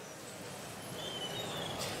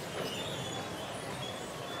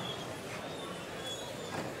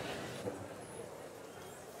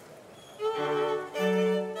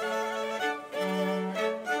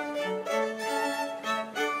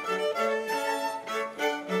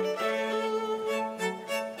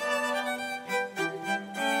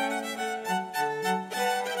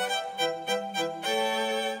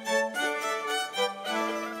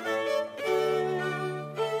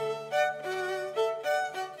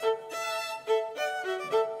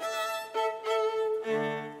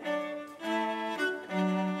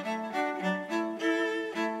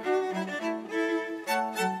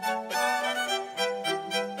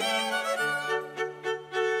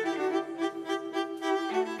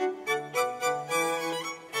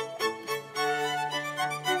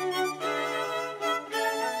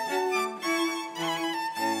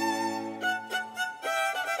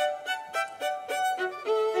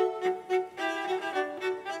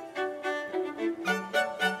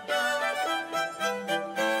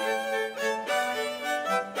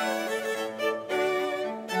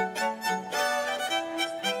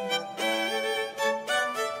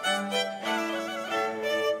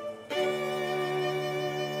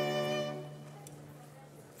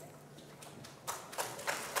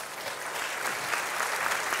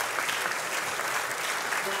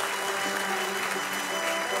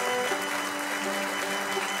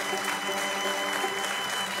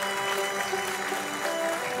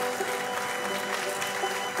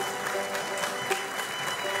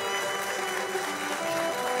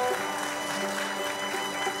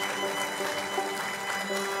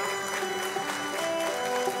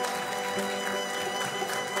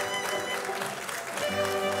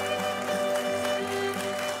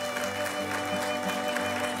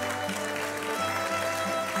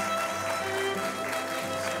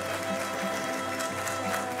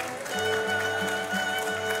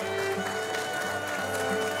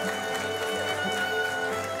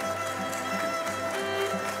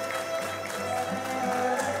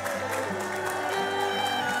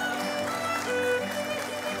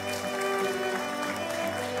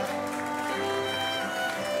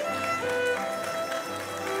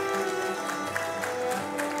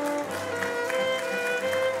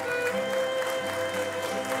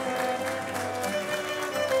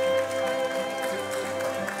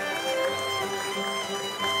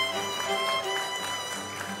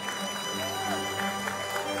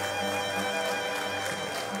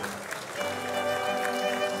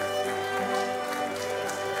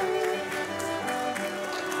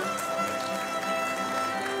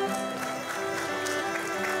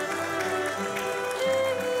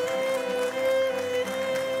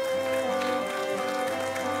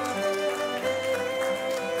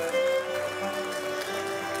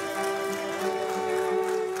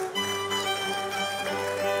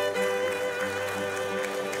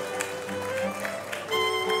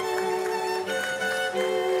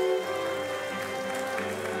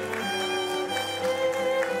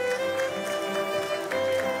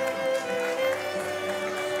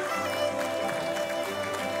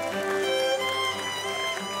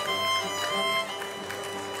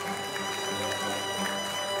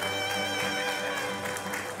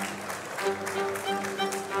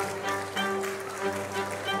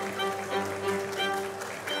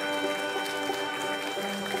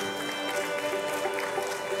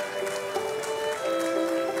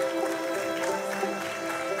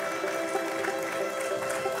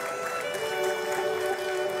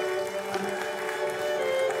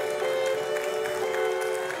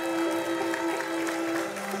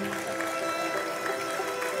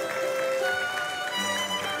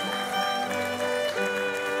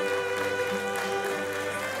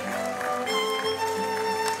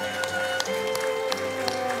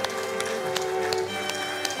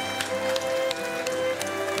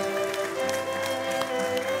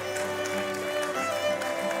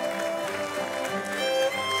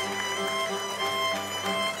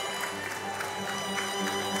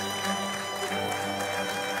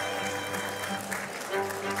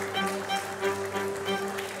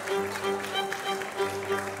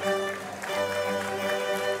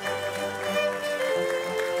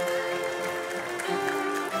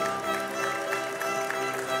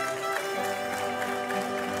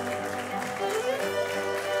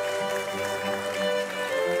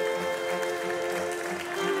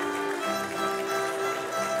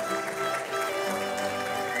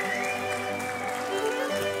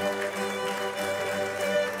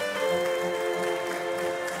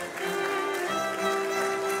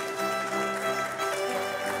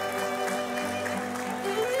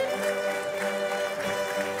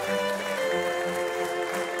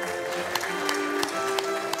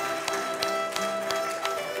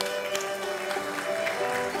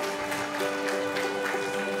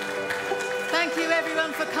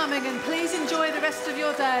 coming, and please enjoy the rest of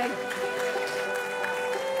your day.